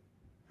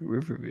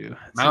Riverview.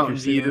 That's Mountain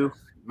View.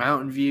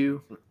 Mountain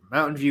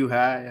View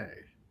High.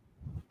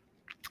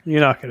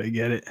 You're not going to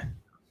get it.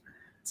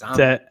 It's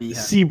at High.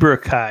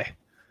 Seabrook High.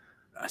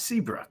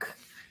 Seabrook.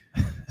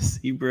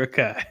 Seabrook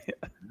High.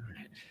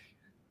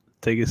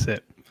 Take a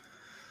sip.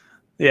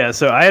 Yeah,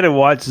 so I had to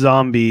watch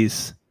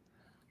Zombies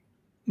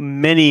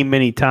many,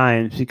 many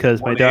times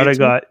because my daughter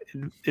got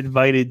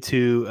invited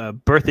to a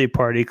birthday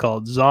party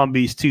called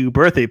Zombies 2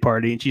 Birthday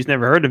Party, and she's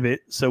never heard of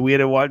it. So we had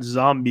to watch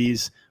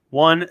Zombies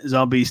 1,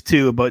 Zombies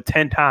 2 about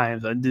 10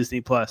 times on Disney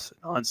Plus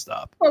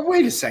nonstop. Well,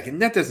 wait a second.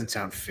 That doesn't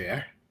sound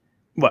fair.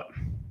 What?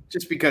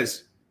 Just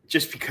because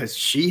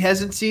she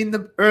hasn't seen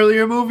the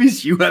earlier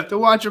movies, you have to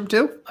watch them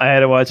too? I had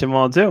to watch them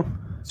all too.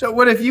 So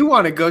what if you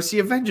want to go see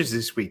Avengers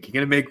this week? You're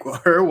going to make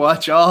her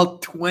watch all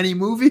 20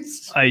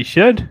 movies? I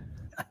should.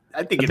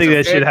 I think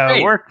that should how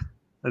it works.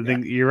 I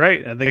think you're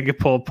right. I think I could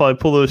probably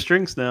pull those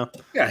strings now.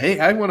 Yeah, hey,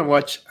 I want to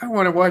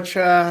watch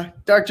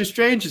Doctor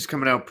Strange is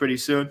coming out pretty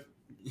soon.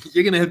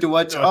 You're going to have to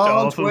watch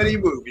all 20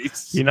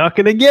 movies. You're not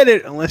going to get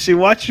it unless you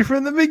watch it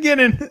from the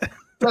beginning.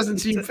 Doesn't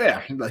seem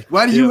fair. Like,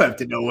 why do you have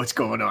to know what's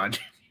going on?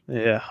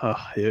 Yeah,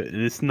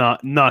 it's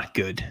not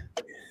good.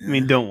 I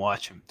mean, don't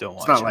watch them. Don't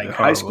watch them. It's not like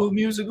High School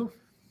Musical?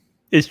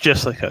 It's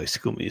just like High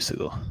School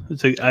Musical.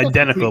 It's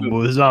identical but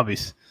with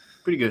zombies.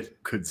 Pretty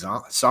good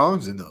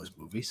songs in those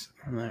movies.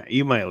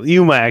 You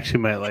might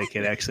actually like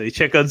it. Actually,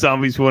 check out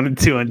Zombies 1 and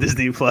 2 on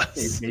Disney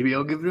Plus. Maybe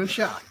I'll give it a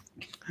shot.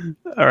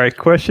 All right,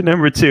 question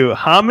number 2.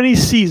 How many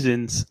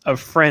seasons of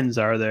Friends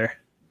are there?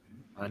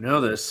 I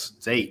know this.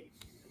 It's 8.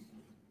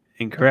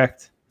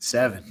 Incorrect.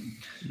 7.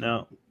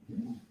 No.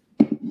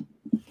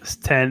 It's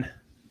 10.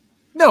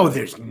 No,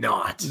 there's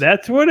not.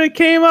 That's what it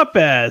came up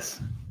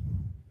as.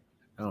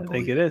 I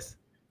think it is.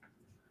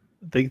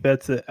 I think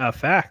that's a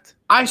fact.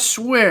 I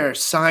swear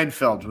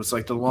Seinfeld was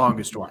like the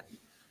longest one.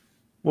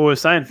 What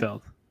was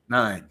Seinfeld?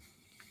 9.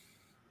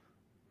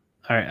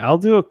 All right, I'll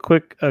do a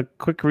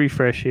quick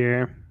refresh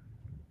here.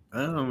 I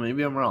don't know,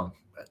 maybe I'm wrong,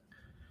 but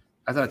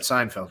I thought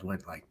Seinfeld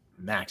went like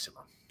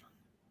maximum.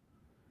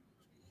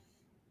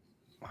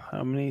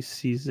 How many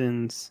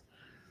seasons?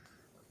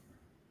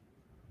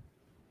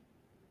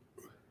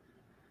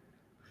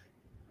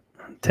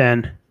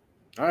 10.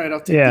 All right,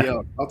 I'll take the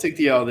L. I'll take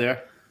the L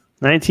there.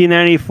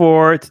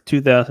 1994 to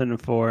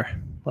 2004.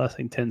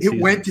 Lasting 10 seasons.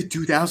 It went to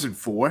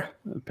 2004?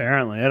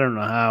 Apparently. I don't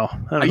know how.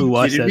 I don't know who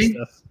watched that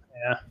stuff.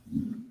 Yeah.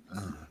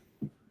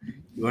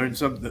 You learned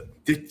something.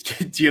 Do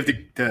you have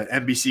the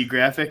NBC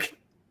graphic?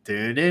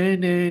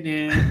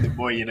 The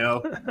more you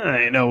know.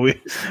 I know we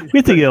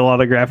have to get a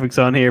lot of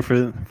graphics on here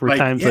for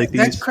times like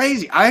these. That's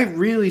crazy. I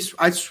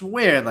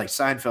swear, like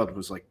Seinfeld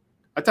was like,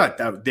 I thought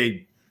that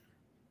they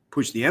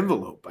pushed the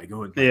envelope by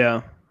going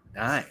 9.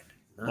 No.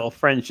 Well,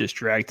 Friends just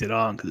dragged it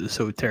on because it's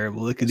so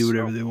terrible. They could do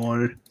whatever they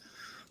wanted.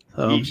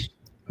 All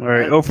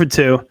right, 0 for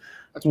 2.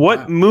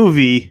 What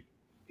movie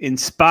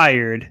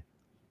inspired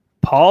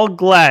Paul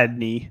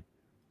Gladney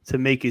to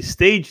make his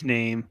stage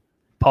name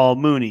Paul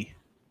Mooney?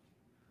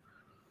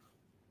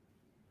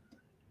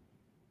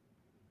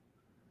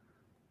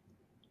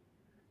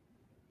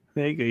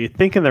 There you go. You're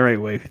thinking the right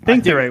way. If you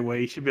think the right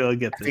way, you should be able to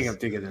get this. I think I'm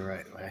thinking the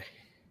right way.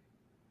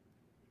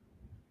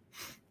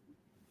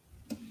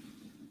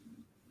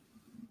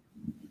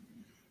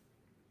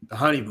 The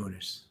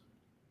Honeymooners.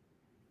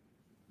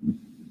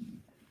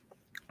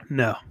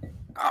 No.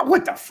 Oh,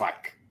 what the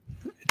fuck?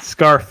 It's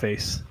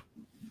Scarface.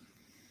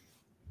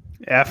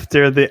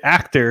 After the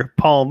actor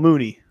Paul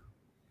Mooney.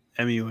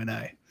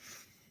 M-U-N-I.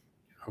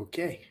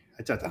 Okay.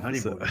 I thought the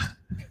Honeymooners.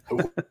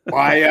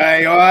 Why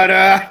I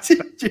oughta.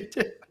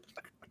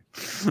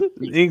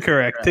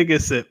 Incorrect. Take a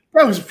sip.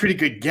 That was a pretty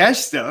good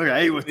guess, though,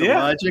 right? With the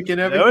logic and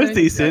everything. That was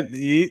decent.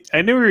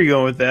 I knew we were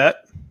going with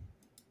that.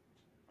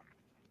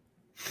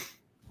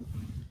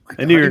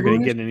 I knew you were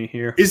going to get in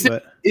here. Is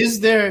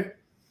there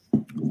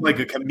like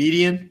a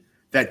comedian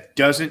that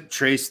doesn't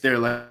trace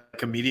their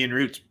comedian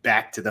roots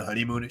back to the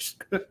Honeymooners?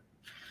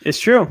 It's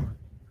true.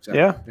 So,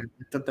 yeah. I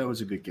thought that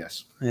was a good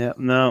guess. Yeah.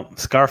 No.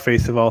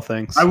 Scarface of all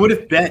things. I would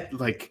have bet,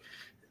 like,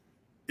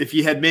 if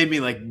you had made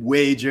me like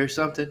wager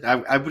something,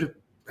 I would have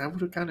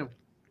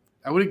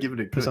given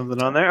it a Put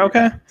something on there.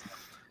 Okay.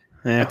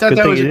 Yeah. I thought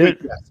that was a good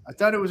guess. I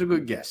thought it was a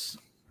good guess.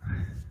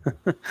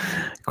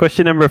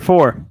 Question number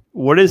 4.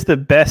 What is the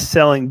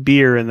best-selling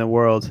beer in the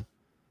world?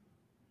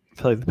 I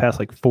feel like the past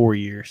 4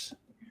 years.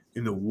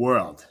 In the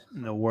world.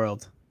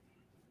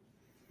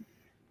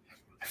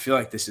 I feel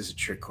like this is a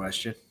trick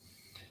question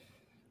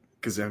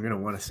because I'm going to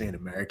want to say an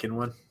American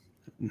one.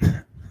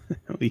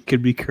 We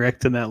could be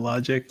correct in that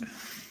logic.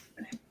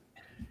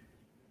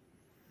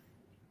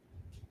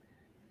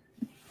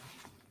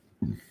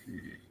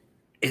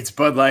 It's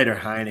Bud Light or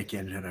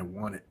Heineken, and I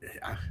want it.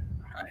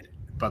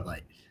 Bud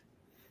Light.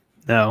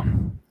 No,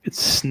 it's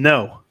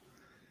Snow.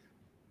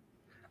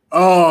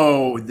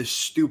 Oh, the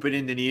stupid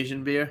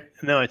Indonesian beer?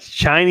 No, it's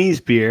Chinese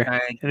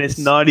beer, and it's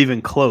not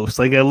even close.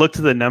 I looked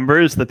at the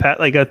numbers. I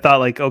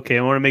thought, okay,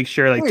 I want to make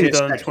sure,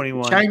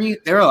 2021. Chinese,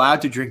 they're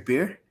allowed to drink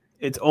beer?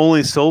 It's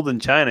only sold in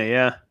China,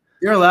 yeah.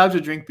 You're allowed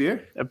to drink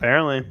beer?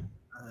 Apparently.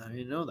 I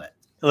didn't know that.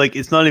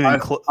 It's not even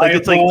close.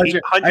 It's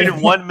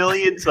 801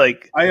 million. It's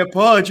I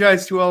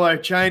apologize to all our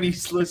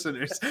Chinese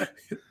listeners.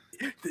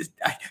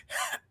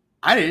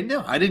 I didn't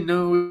know. I didn't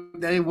know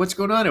what's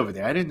going on over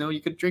there. I didn't know you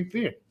could drink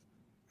beer.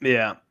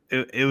 Yeah,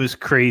 it was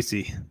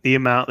crazy. The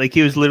amount,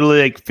 he was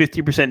literally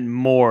 50%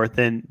 more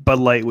than Bud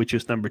Light, which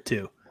was number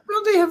 2.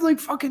 Don't they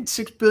have fucking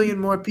 6 billion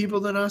more people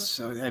than us?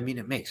 So I mean,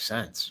 it makes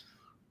sense.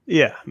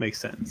 Yeah, it makes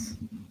sense.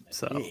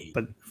 So,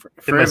 but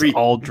for every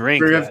all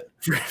drink.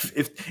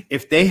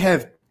 If they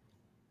have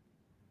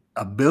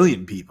 1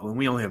 billion people and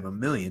we only have 1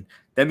 million,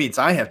 that means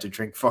I have to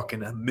drink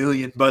fucking 1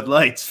 million Bud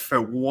Lights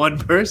for one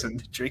person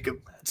to drink a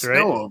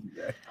Snow over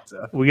there.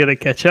 So, we got to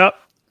catch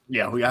up.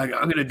 Yeah,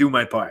 I'm gonna do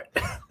my part.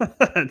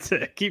 That's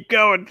it. Keep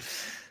going.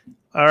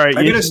 All right,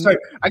 I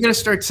gotta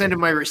start sending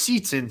my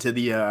receipts into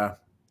the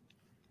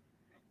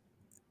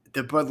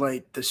Bud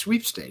Light, the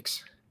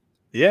sweepstakes.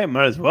 Yeah,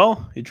 might as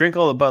well. You drink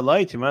all the Bud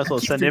Lights, you might as well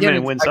send him in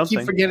and win something.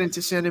 I keep forgetting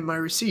to send in my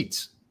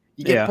receipts.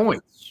 You get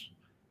points.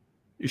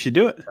 You should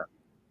do it.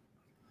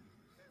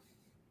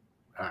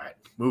 All right,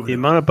 moving. The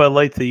amount of Bud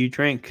Light that you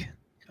drink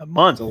a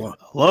month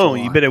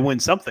alone, you better win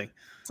something.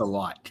 It's a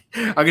lot.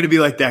 I'm going to be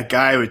like that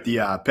guy with the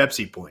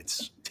Pepsi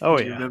points. Oh,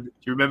 do you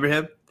remember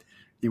him?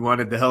 He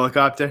wanted the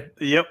helicopter?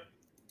 Yep.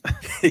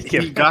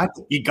 he got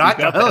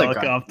the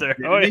helicopter.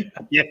 Oh,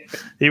 yeah.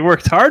 He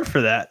worked hard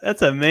for that.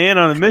 That's a man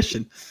on a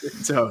mission.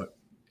 So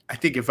I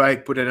think if I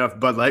put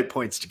enough Bud Light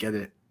points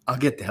together, I'll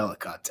get the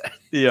helicopter.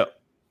 Yep.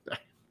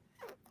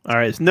 All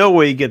right. There's no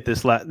way you get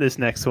this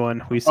next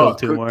one. We still have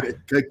 2 more.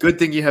 Good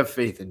thing you have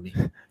faith in me.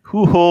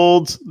 Who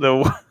holds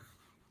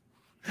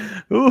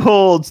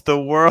the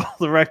world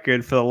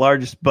record for the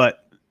largest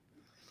butt?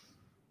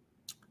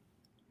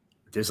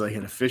 There's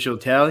an official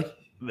tally?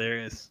 There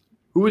is.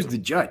 Who is the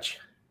judge?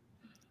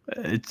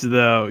 It's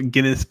the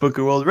Guinness Book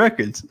of World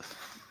Records.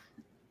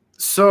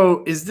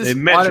 So is this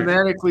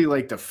automatically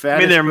the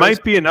fattest? There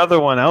might be another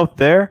one out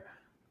there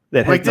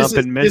that has not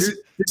been measured.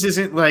 This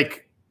isn't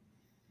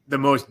the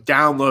most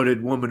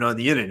downloaded woman on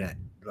the internet.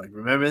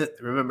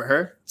 Remember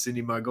her?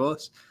 Cindy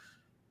Margolis?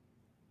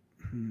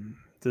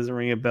 Doesn't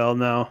ring a bell,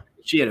 no.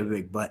 She had a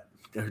big butt.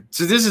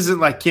 So this isn't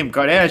like Kim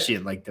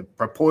Kardashian, the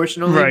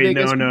proportionally right?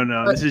 biggest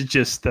No. This is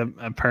just a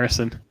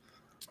person.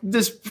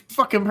 This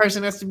fucking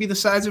person has to be the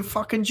size of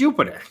fucking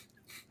Jupiter.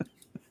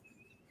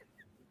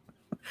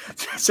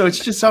 So it's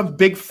just some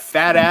big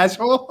fat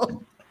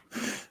asshole.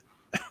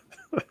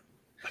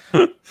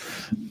 All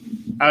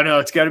I don't know.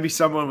 It's got to be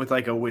someone with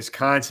like a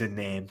Wisconsin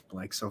name,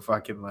 like so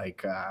fucking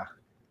like.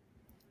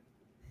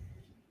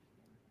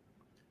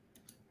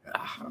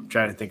 I'm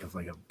trying to think of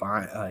like it's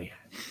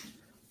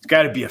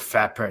got to be a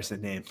fat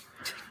person name.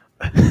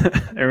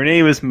 Her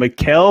name is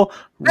Mikkel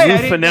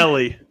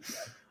Ruffinelli,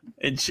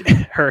 and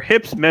her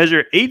hips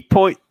measure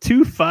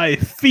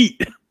 8.25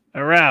 feet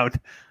around.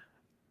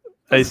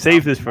 I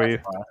saved this for you.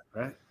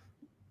 Right?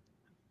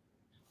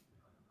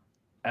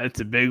 That's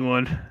a big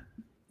one.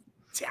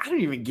 See, I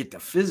don't even get the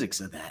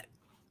physics of that.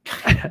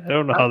 I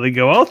don't know how they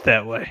go out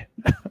that way.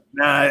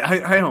 Nah,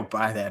 I don't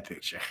buy that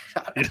picture.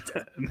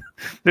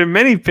 There are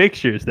many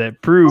pictures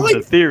that prove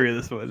the theory of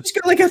this one. She's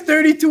got like a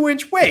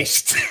 32-inch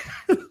waist.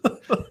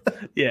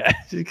 Yeah,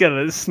 she's got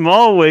a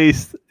small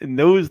waist and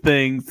those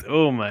things.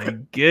 Oh my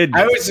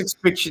goodness! I was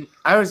expecting.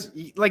 I was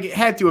like, it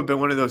had to have been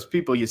one of those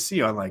people you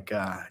see on like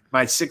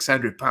my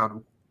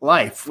 600-pound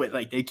life, with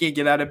like they can't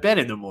get out of bed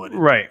in the morning.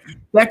 Right.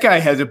 That guy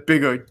has a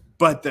bigger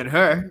butt than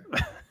her.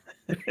 Like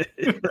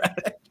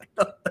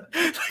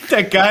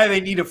that guy, they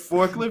need a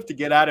forklift to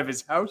get out of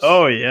his house.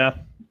 Oh yeah,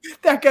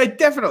 that guy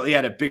definitely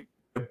had a big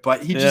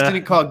butt. He just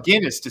didn't call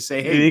Guinness to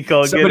say, "Hey,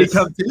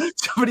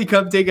 somebody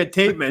come take a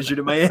tape measure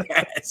to my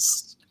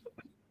ass."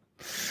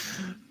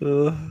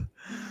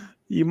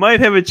 You might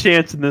have a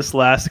chance in this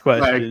last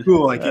question. All right,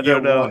 cool. I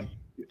don't know. One.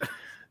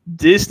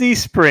 Disney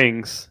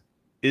Springs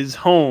is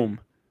home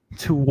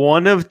to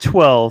one of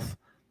 12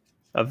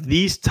 of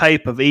these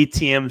type of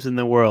ATMs in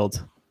the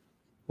world.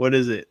 What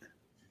is it?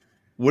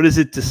 What does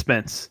it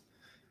dispense?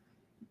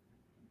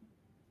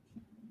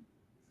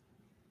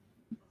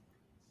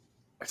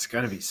 It's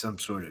got to be some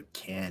sort of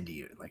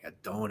candy, or like a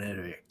donut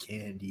or a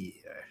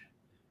candy or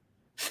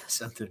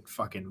something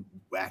fucking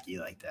wacky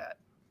like that.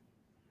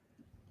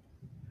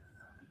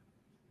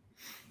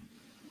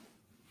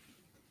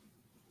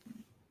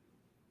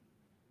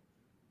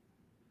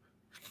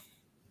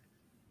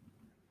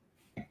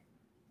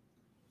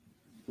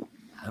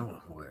 I don't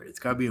know where. It's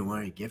got to be in one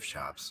of the gift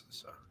shops.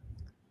 So.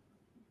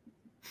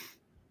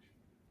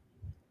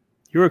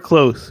 You were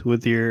close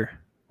with your.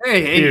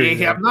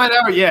 Hey, I'm not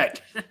out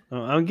yet.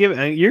 I'm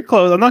giving. You're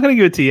close. I'm not going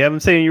to give it to you. I'm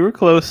saying you were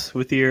close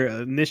with your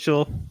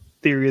initial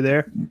theory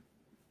there. I'm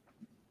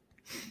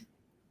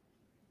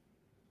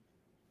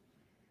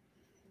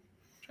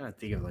trying to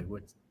think of like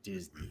what's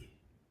Disney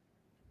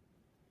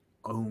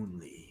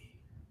only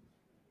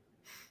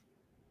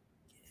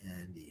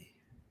candy.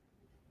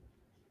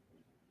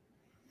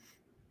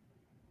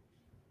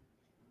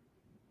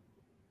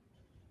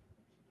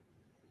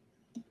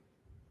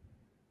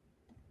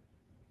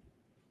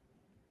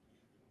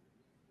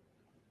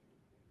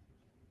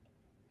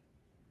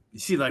 You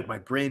see, like my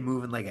brain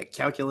moving like a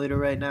calculator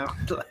right now.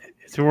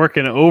 It's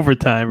working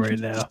overtime right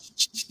now.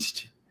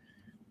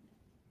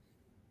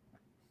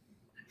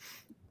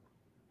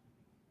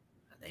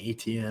 An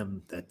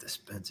ATM that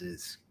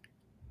dispenses,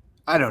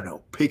 I don't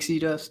know, pixie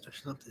dust or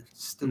something.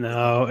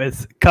 No,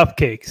 it's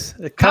cupcakes.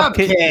 A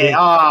cupcake. Yeah.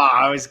 Oh,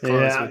 I was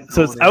close. Yeah.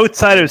 So it's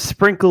outside of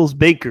Sprinkles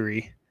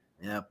Bakery.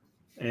 Yep.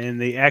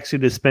 And they actually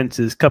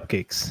dispenses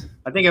cupcakes.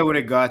 I think I would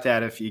have got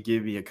that if you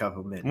give me a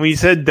couple minutes. When you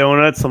said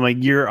donuts, I'm like,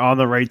 you're on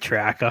the right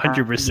track,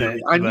 100%.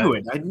 I knew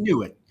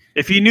it.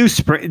 If you knew,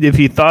 if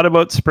you thought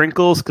about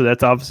Sprinkles, because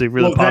that's obviously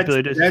really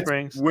popular.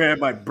 That's where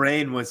my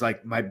brain was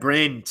like. My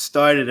brain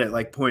started at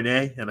like point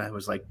A, and I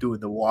was like doing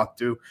the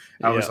walkthrough.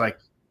 I was like,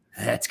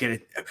 that's gonna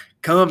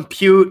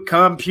compute.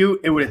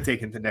 It would have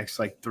taken the next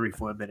like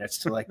 3-4 minutes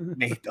to like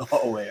make the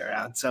whole way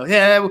around. So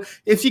yeah,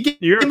 if you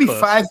give me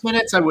 5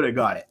 minutes, I would have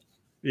got it.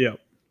 Yeah.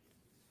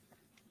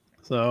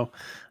 So,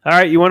 all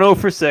right, you went 0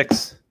 for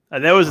 6.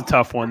 That was a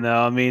tough one,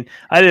 though. I mean,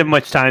 I didn't have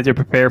much time to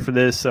prepare for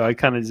this, so I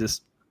kind of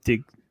just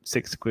did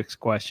 6 quick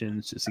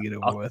questions just to get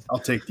over with. I'll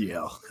take the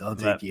L.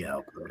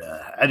 But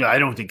I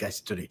don't think I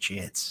stood a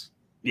chance.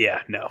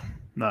 Yeah, no.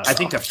 I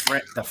think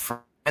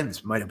the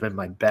friends might have been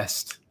my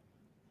best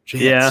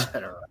chance. Yeah.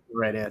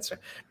 Right answer.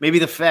 Maybe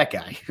the fat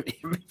guy.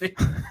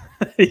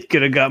 You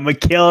could have got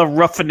Michaela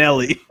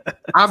Ruffinelli.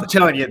 I'm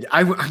telling you,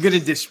 I'm going to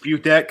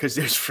dispute that because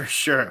there's for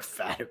sure a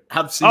fat.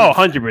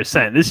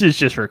 100%. This is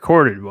just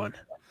recorded one.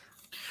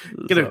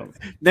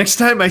 Next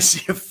time I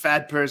see a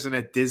fat person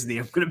at Disney,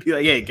 I'm going to be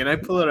like, hey, can I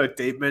pull out a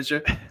tape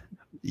measure?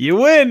 You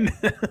win.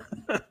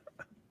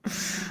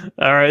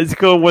 All right, let's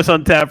go. What's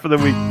on tap for the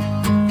week?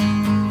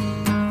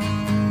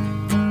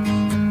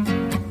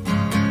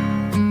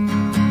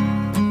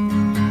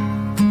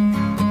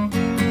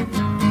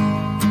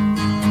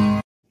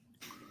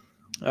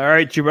 All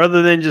right, Jim,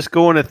 other than just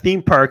going to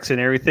theme parks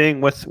and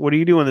everything, what are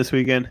you doing this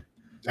weekend?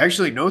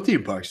 Actually, no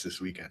theme parks this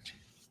weekend.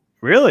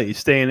 Really? You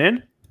staying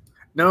in?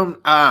 No,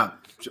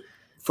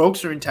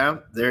 folks are in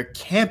town. They're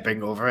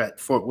camping over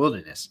at Fort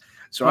Wilderness.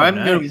 So I'm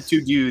going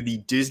to do the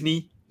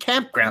Disney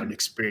campground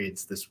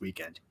experience this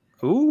weekend.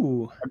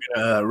 Ooh. I'm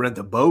going to rent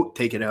a boat,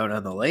 take it out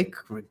on the lake,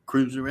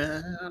 cruise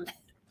around.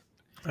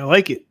 I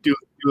like it. Do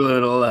a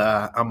little,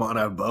 I'm on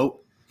a boat.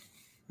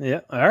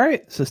 Yeah. All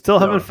right. So still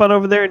having fun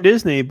over there in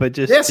Disney, but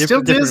just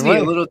still Disney, way.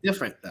 a little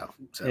different though.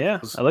 So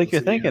I like your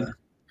thinking.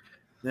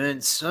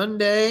 Then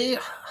Sunday,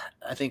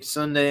 I think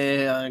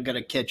Sunday I'm going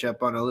to catch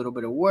up on a little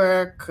bit of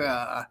work.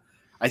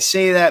 I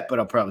say that, but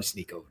I'll probably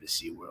sneak over to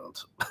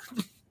SeaWorld.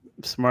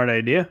 Smart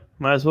idea.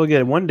 Might as well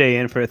get one day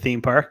in for a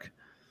theme park.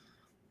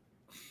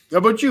 How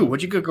about you?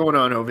 What you got going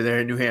on over there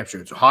in New Hampshire?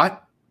 It's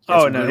hot?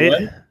 Oh,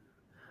 no.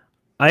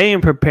 I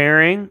am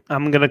preparing.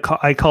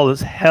 I call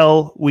this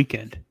Hell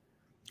Weekend.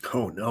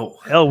 Oh, no.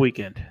 Hell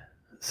Weekend.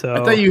 So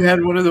I thought you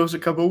had one of those a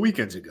couple of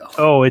weekends ago.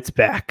 Oh, it's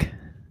back.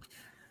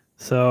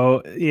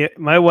 So yeah,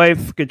 my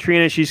wife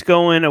Katrina, she's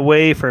going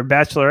away for a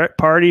bachelorette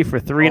party for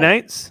 3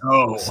 nights.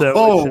 Oh,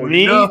 so it's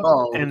me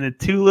and the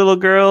 2 little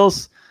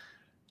girls,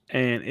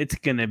 and it's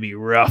gonna be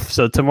rough.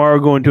 So tomorrow,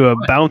 we're going to a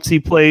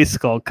bouncy place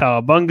called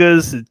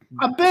Cowabunga's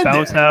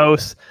bounce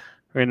house.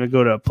 We're gonna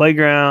go to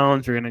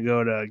playgrounds. We're gonna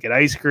go to get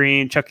ice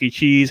cream, Chuck E.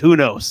 Cheese. Who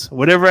knows?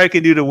 Whatever I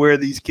can do to wear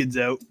these kids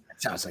out.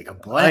 Sounds like a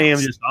blast. I am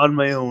just on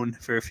my own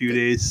for a few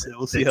days. So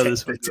we'll see how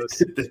this one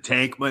goes. The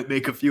tank might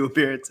make a few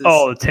appearances.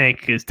 Oh, the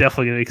tank is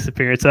definitely going to make an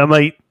appearance. I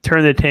might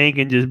turn the tank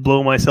and just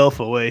blow myself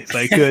away if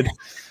I could.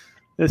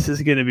 This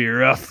is going to be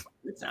rough.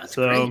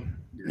 Great.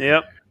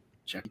 Yep.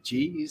 Chuck E.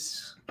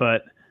 Cheese.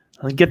 But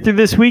I'll get through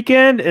this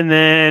weekend, and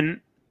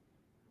then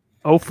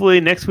hopefully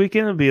next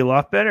weekend will be a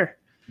lot better.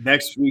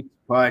 Next week's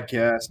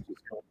podcast is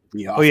going to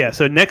be awesome. Oh, yeah.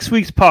 So next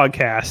week's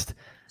podcast.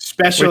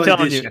 Special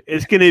edition.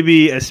 It's going to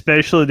be a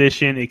special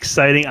edition,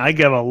 exciting. I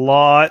got a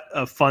lot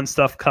of fun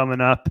stuff coming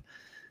up.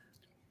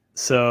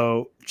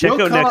 So check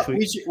out next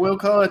week. We'll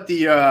call it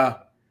the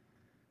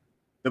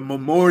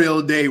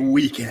Memorial Day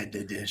weekend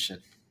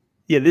edition.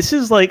 Yeah, this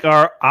is like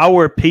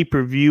our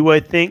pay-per-view,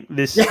 I think.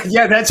 This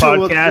that's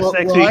podcast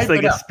next week is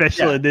like a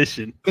special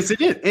edition. Because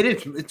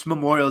it's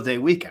Memorial Day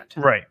weekend.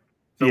 Right.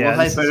 So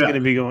this is going to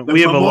be going.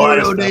 We have a lot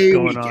of stuff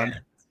going on.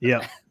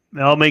 Yeah.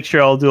 I'll make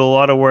sure I'll do a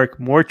lot of work,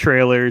 more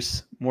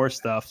trailers, more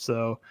stuff.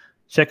 So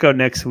check out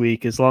next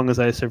week as long as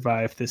I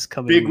survive this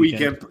coming big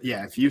weekend.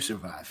 Yeah, if you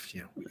survive,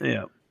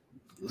 Yeah.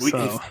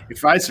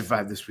 If I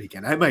survive this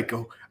weekend, I might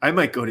go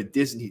to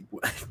Disney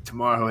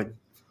tomorrow and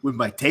with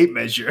my tape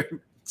measure,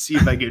 see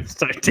if I can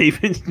start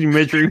taping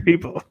measuring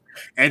people.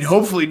 And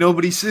hopefully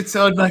nobody sits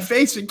on my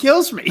face and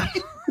kills me.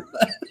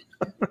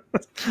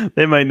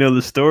 They might know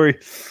the story.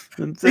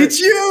 It's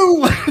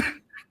you.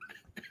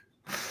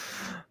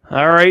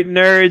 All right,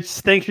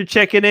 nerds. Thanks for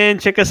checking in.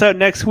 Check us out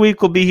next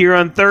week. We'll be here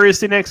on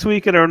Thursday next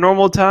week at our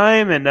normal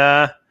time.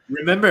 And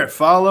remember,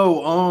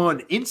 follow on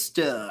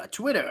Insta,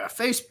 Twitter,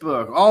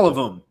 Facebook, all of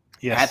them.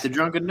 Yes. At the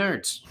Drunken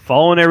Nerds.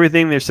 Following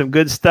everything. There's some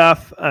good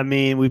stuff. I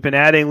mean, we've been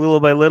adding little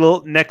by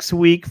little. Next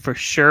week, for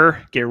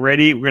sure, get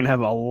ready. We're going to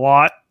have a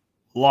lot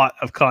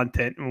of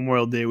content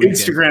Memorial Day weekend.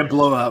 Instagram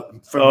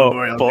blowout for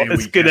Memorial Day weekend.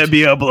 It's going to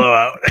be a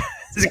blowout.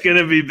 It's going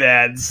to be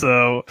bad.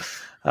 So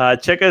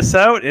check us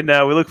out, and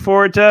we look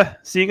forward to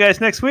seeing you guys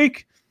next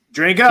week.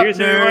 Drink up, cheers,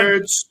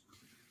 nerds.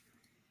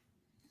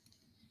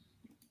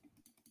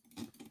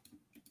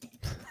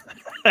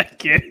 I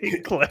can't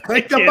hit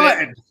click the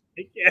button.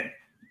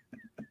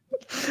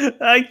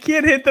 I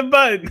can't hit the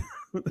button.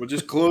 We'll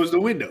just close the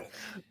window.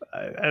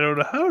 I don't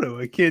know how to.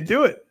 I can't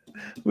do it.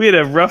 We had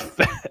a rough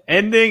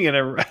ending and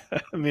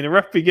a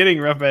rough beginning,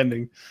 rough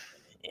ending.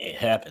 It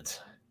happens.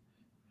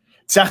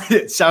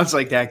 It sounds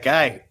like that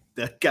guy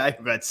who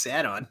got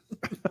sat on.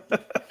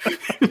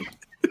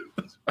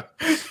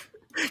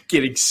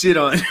 Getting sit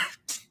on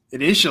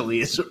initially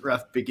is a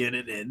rough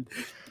beginning, and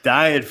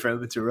dying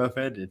from it's a rough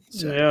ending.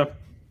 So. Yeah.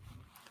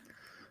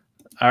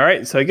 All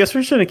right, so I guess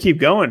we're just going to keep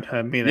going.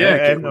 I mean, I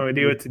have no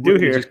idea what to do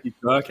here. Just keep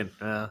talking.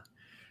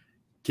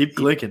 Keep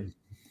clicking.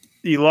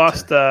 You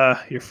lost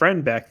your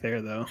friend back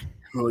there, though.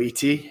 Oh,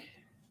 E.T.?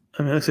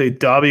 I mean, it looks like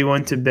Dobby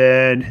went to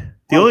bed.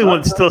 The only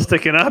one still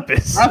sticking up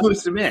is... I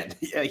was the man.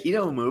 Yeah, he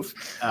don't move.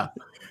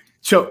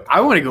 So I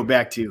want to go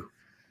back to,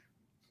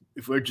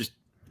 if we're just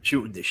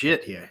shooting the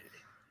shit here,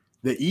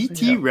 the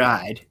E.T.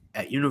 ride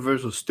at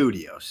Universal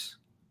Studios.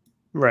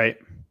 Right.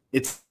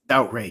 It's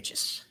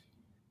outrageous.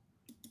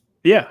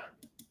 Yeah.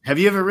 Have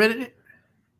you ever ridden it?